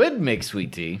I would make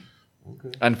sweet tea.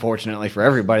 Okay. Unfortunately for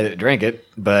everybody that drank it,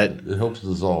 but It helps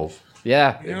dissolve.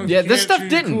 yeah, You know, yeah, you this can't stuff chew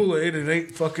didn't. Kool-Aid, it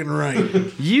ain't fucking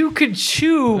right. You could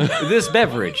chew this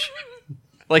beverage.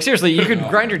 Like seriously, you could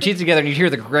grind your teeth together and you'd hear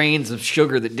the grains of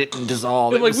sugar that didn't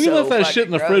dissolve. And It like was we so left that shit fucking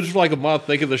in the gross. fridge for like a month,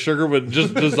 thinking the sugar would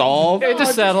just dissolve. It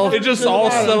just settled. It just all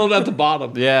settled at the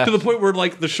bottom. Yeah. To the point where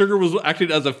like the sugar was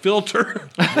acting as a filter.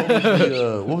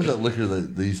 What was that liquor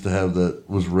that they used to have that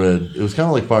was red? It was kind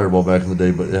of like Fireball back in the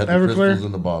day, but it had the Everclear? crystals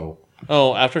in the bottle.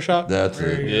 Oh, Aftershock? That's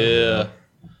it. Yeah.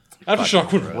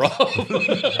 Aftershock was rough.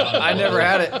 I never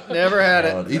had it. Never had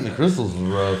it. Eating the crystals was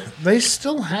rough. They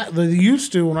still have. They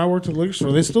used to when I worked at the liquor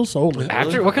store. They still sold it.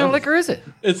 After what kind of liquor is it?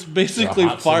 It's basically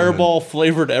hot Fireball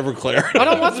flavored Everclear. I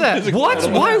don't want that.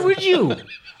 What? Why would you?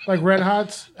 Like Red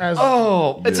Hots. As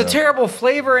Oh, it's a Yeah. terrible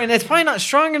flavor, and it's probably not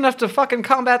strong enough to fucking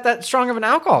combat that strong of an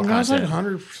alcohol it was like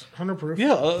content. 100 proof.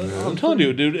 Yeah, I'm telling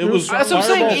you, dude. It was That's what I'm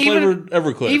Fireball saying. flavored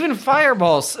Everclear. Even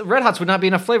Fireballs, Red Hots would not be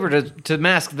enough flavor to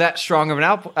mask that strong of an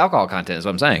alcohol content. Is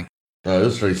what I'm saying. It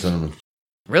was straight cinnamon.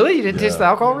 Really, you didn't taste the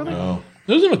alcohol, really? No.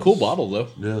 it was in a cool bottle though.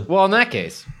 Yeah. Well, in that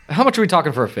case, how much are we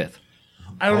talking for a fifth?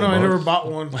 I don't know. I never bought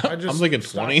one. I just I'm thinking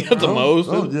stopped 20 at the around. most.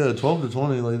 Oh, yeah, 12 to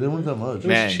 20. Like, they weren't that much.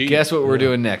 Man, cheap. guess what we're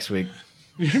doing next week?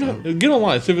 You're not, get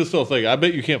online, see if it's still a thing. I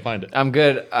bet you can't find it. I'm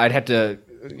good. I'd have to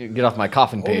get off my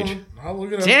coffin Hold page. on. I'll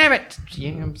look it up. Damn it,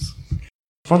 Jams.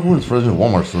 Fuck when it's frozen,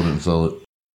 Walmart still didn't sell it.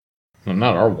 No,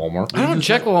 not our Walmart. I don't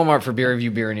check Walmart for beer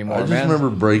review beer anymore, I just man. remember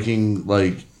breaking,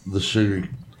 like, the sugar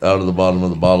out of the bottom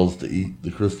of the bottles to eat the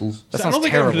crystals. That I sounds don't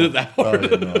think I ever terrible. did that Oh, part.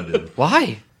 yeah, no, I did.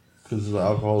 Why? Because of the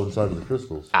alcohol inside of the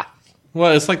crystals.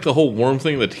 Well, it's like the whole worm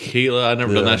thing, the tequila. I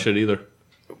never done Yeah. that shit either.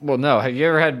 Well, no. Have you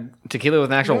ever had tequila with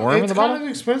an actual worm in It's the kind bottle? of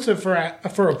expensive for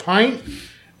a pint.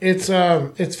 It's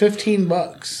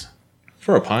 $15.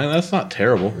 For a pint, that's not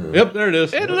terrible. Yep, there it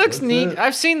is. It looks That's neat. it.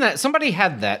 I've seen that. Somebody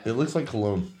had that. It looks like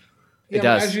cologne. Yeah, It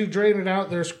does. But as you drain it out,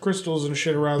 there's crystals and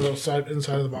shit around the inside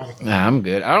of the bottle. Nah, I'm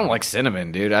good. I don't like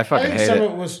cinnamon, dude. I I fucking think hate some it.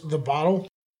 of it was the bottle,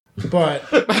 but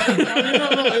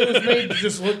it was made to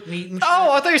just look neat and shit.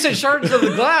 Oh, I thought you said shards of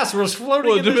the glass was floating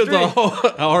Well, in it the depends street. on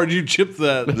how hard you chip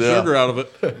that Yeah. sugar out of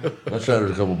it. I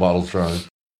shattered a couple bottles trying.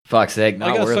 Fuck's sake, I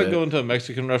not got worth stuck it. going to a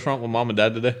Mexican restaurant with mom and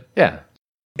dad today. Yeah.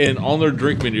 And on their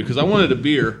drink menu, because I wanted a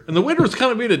beer, and the waiter was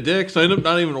kind of being a dick, so I ended up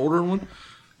not even ordering one.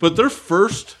 But their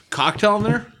first cocktail in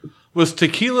there was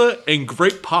tequila and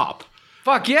grape pop.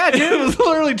 Fuck yeah, It dude. was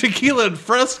literally tequila and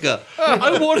Fresca.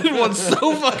 I wanted one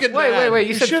so fucking bad. Wait.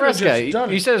 You said should've Fresca. just done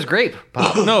You it. said it was grape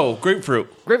pop. No, grapefruit.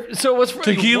 Grape. So what's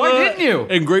Tequila Why didn't you?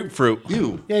 and grapefruit.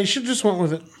 You. Yeah, you should just went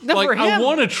with it. No, Like, for him. I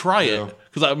want to try it.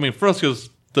 Because, I mean, Fresca's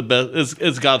the best.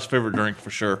 It's God's favorite drink for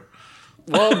sure.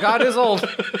 Well, God is old.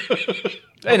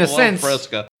 In I a love sense.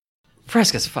 Fresca.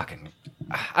 Fresca's fucking.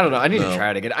 I don't know. I need to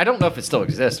try it again. I don't know if it still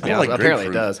exists. To be I honest. like Apparently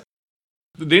it grapefruit. does.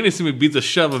 Danny seen me beat the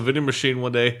shit out of a vending machine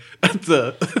one day at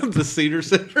the Cedar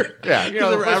Center. Yeah, you know,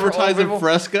 they the were place for old advertising people.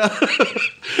 Fresca.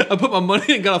 I put my money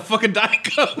in and got a fucking Diet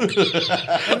Coke. And they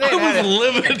I had was it.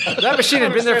 livid. That machine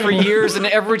had been there for years, and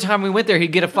every time we went there,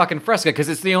 he'd get a fucking Fresca because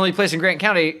it's the only place in Grant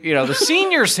County, the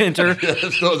senior center, Yeah,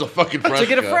 that was a fucking to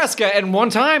get a Fresca. And one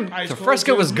time, Ice the cold,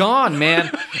 Fresca too. was gone,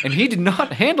 man, and he did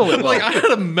not handle it well. Like, I had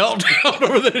a meltdown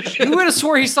over this shit. Who would have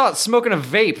swore he saw it smoking a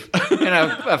vape in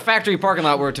a factory parking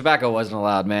lot where tobacco wasn't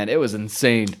allowed, man? It was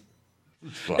insane.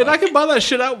 And I can buy that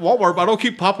shit at Walmart, but I don't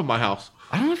keep pop in my house.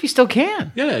 I don't know if you still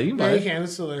can. Yeah, you can buy Yeah, you it. can.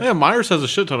 It's still there. Yeah, Myers has a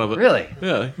shit ton of it. Really?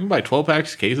 Yeah, you can buy 12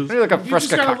 packs, cases. Maybe like a You just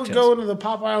Fresca gotta cocktails. go into the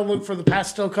pop aisle and look for the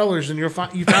pastel colors, and you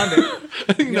found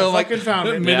it. You know, like fucking found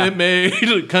it. Minute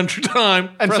Maid, Country Time,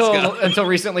 Fresca. Until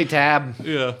recently, Tab.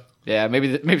 Yeah. Yeah,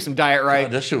 maybe some Diet Right.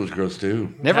 God, that shit was gross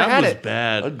too. Never Tab had was it.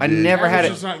 bad. I never had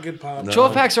It's it. not good pop.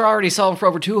 12 packs are already selling for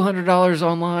over $200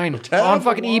 online on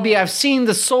fucking eBay. I've seen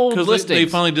the sold Because listings. they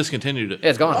finally discontinued it. Yeah,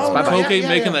 it's gone. It's Oh, bye-bye. no, Coke ain't yeah,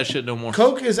 making yeah. that shit no more.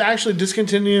 Coke is actually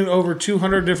discontinuing over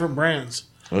 200 different brands.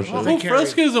 That shit. They Well,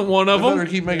 Fresca isn't one of They better them.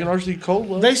 keep making RC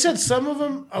Cola. They said some of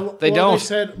them. They don't. They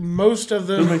said most of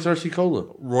Who them makes RC Cola?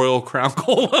 Royal Crown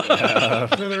Cola.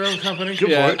 for their own company.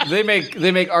 Yeah, they make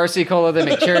RC Cola, they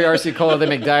make Cherry RC Cola, they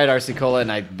make Diet RC Cola, and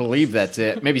I believe that's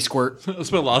it. Maybe Squirt. I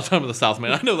spent a lot of time in the South,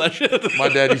 man. I know that shit. My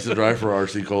dad used to drive for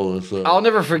RC Cola. So I'll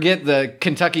never forget the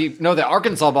the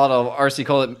Arkansas bottle of RC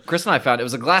Cola that Chris and I found. It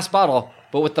was a glass bottle,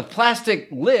 but with the plastic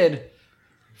lid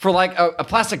for like a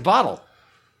plastic bottle.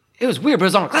 It was weird, but it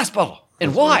was on a glass bottle.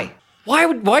 And why?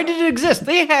 Why did it exist?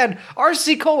 They had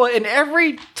RC Cola in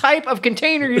every type of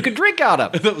container you could drink out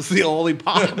of. That was the only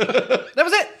pop. That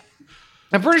was it.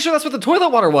 I'm pretty sure that's what the toilet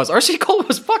water was. RC Cola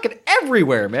was fucking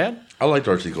everywhere, man. I liked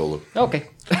RC Cola. Okay.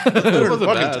 It wasn't Fucking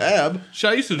bad. Tab. Shit,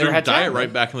 I used to Never drink had Diet Tab, Right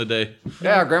man. back in the day.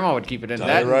 Yeah, our grandma would keep it in.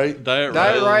 Diet Right? Diet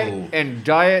Diet Right. Right and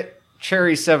Diet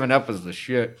Cherry 7-Up was the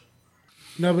shit.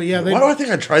 No, but yeah, they. Why do I think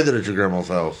I tried that at your grandma's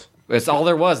house? It's all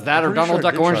there was. That or pretty Donald sure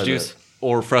I Duck did orange try juice.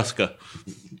 Or Fresca.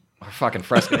 Or fucking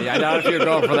Fresca. Yeah, I doubt if you're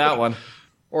going for that one.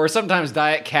 Or sometimes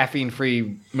Diet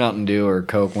caffeine-free Mountain Dew or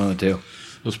Coke, one of the two.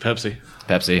 It was Pepsi.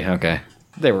 Pepsi, okay.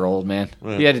 They were old, man.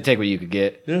 Yeah. You had to take what you could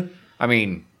get. Yeah. I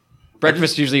mean,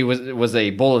 breakfast usually was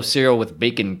a bowl of cereal with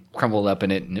bacon crumbled up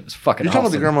in it, and it was fucking You're talking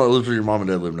about the awesome. grandma that lives where your mom and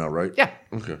dad live now, right? Yeah.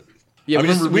 Okay. Yeah, I we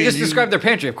just, remember we me just and you- described their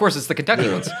pantry. Of course, it's the Kentucky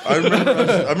ones. I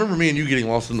remember me and you getting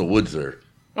lost in the woods there.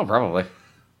 Oh, probably.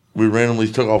 We randomly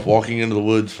took off walking into the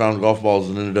woods, found golf balls,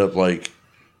 and ended up like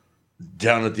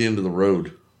down at the end of the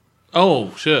road.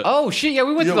 Oh, shit. Oh, shit, yeah,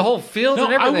 we went Yo, through the whole field no,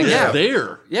 and I everything. was Yeah.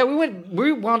 there. Yeah,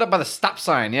 we wound up by the stop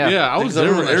sign, yeah. Yeah, I was Because there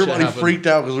when that shit everybody happened. freaked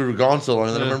out because we were gone so long,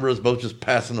 and then I remember us both just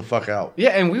passing the fuck out. Yeah,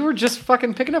 and we were just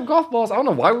fucking picking up golf balls. I don't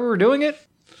know why we were doing it.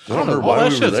 I don't know All why that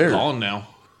we were shit's there. gone now.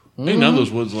 Ain't none of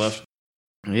those woods left.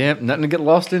 Yeah, nothing to get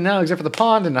lost in now except for the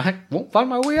pond, and I won't find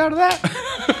my way out of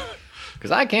that. Because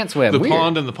I can't swim. The Weird.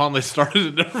 pond and the pond they started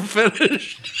and never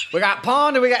finished. We got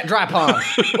pond and we got dry pond.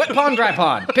 Wet pond, dry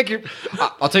pond. Pick your.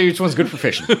 I'll tell you which one's good for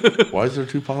fishing. Why is there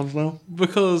two ponds now?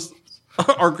 Because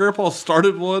our grandpa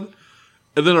started one,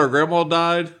 and then our grandma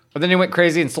died, But then he went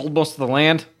crazy and sold most of the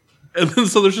land. and then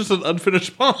so there's just an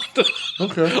unfinished pond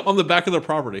Okay. on the back of their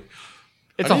property.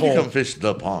 It's I a need to hole. come fish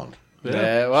the pond.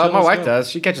 Yeah, well, Shut my us wife up. does.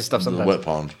 She catches stuff The sometimes. wet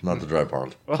pond, not the dry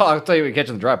pond. Well, I'll tell you what you catch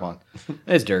in the dry pond.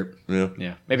 It's dirt. Yeah.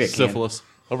 Yeah, maybe a can. Syphilis.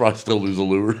 I'll probably still lose a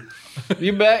lure.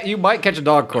 You bet. You might catch a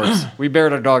dog corpse. We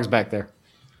buried our dogs back there.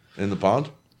 In the pond?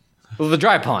 Well, the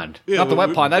dry pond, Yeah, not the wet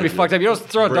we- pond. That'd be fucked up. You don't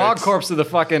throw a dog Bricks. corpse to the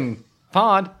fucking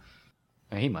pond.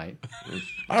 He might.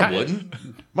 I wouldn't.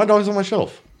 My dog's on my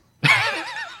shelf.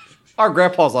 Our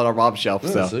grandpa's on a Rob shelf,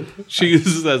 so. See? She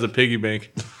uses it as a piggy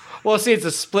bank. Well, see, it's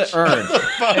a split urn.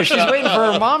 And she's waiting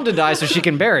for her mom to die so she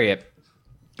can bury it.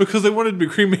 Because they wanted to be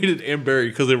cremated and buried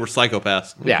because they were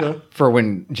psychopaths. Yeah, Okay. for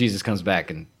when Jesus comes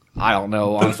back. And I don't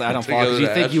know, honestly. I don't follow. 'Cause you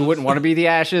the think you ashes. wouldn't want to be the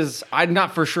ashes? I'm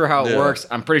not for sure how it Yeah. works.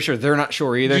 I'm pretty sure they're not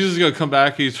sure either. Jesus is gonna come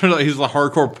back. He's turned out he's a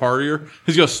hardcore partier.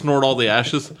 He's gonna snort all the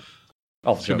ashes.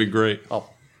 Oh, It's gonna be great. Oh,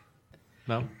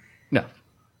 No, no.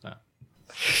 No.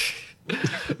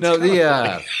 No, the,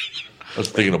 I was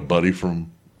thinking of Buddy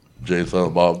from Jay and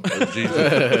Silent Bob.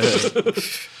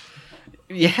 Jesus.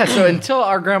 yeah, so until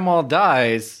our grandma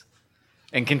dies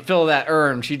and can fill that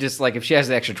urn, she just, like, if she has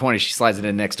the extra 20, she slides it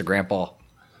in next to grandpa.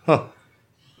 Huh.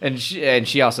 And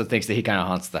she also thinks that he kind of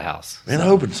haunts the house. Man, I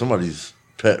opened somebody's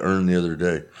pet urn the other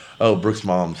day. Oh, Brooke's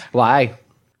mom's. Why?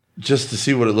 Just to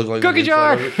see what it looked like. Cookie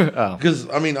jar! Oh. Because,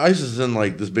 I mean, Ice is in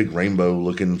like this big rainbow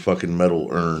looking fucking metal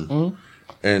urn. Mm-hmm.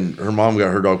 And her mom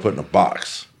got her dog put in a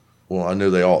box. Well, I knew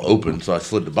they all opened, so I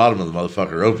slid the bottom of the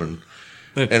motherfucker open.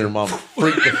 And her mom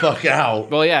freaked the fuck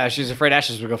out. Well, yeah, she's afraid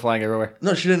ashes would go flying everywhere.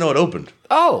 No, she didn't know it opened.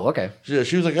 Oh, okay. She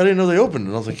was like, I didn't know they opened.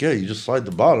 And I was like, yeah, you just slide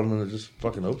the bottom and it just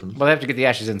fucking opens. Well, they have to get the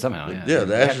ashes in somehow. Yeah, Yeah, the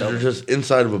They have ashes to are open. just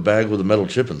inside of a bag with a metal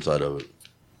chip inside of it.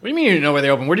 What do you mean you didn't know where they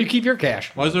open? Where do you keep your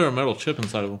cash? why is there a metal chip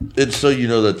inside of him? It's so you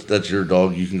know that that's your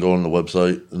dog. You can go on the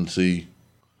website and see.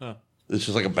 Huh. It's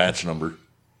just like a batch number.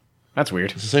 That's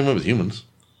weird. It's the same way with humans.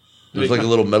 There's like a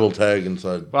little metal tag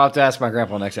inside. Well, I'll have to ask my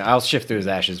grandpa next time. I'll shift through his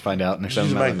ashes, find out next time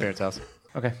Use I'm a at my magnet. parents' house.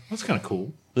 Okay, That's kind of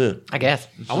cool. Yeah, I guess.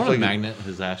 I want like to a- magnet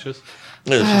his ashes.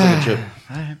 yeah, it's just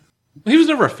like a chip. He was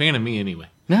never a fan of me anyway.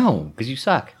 No, because you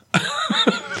suck.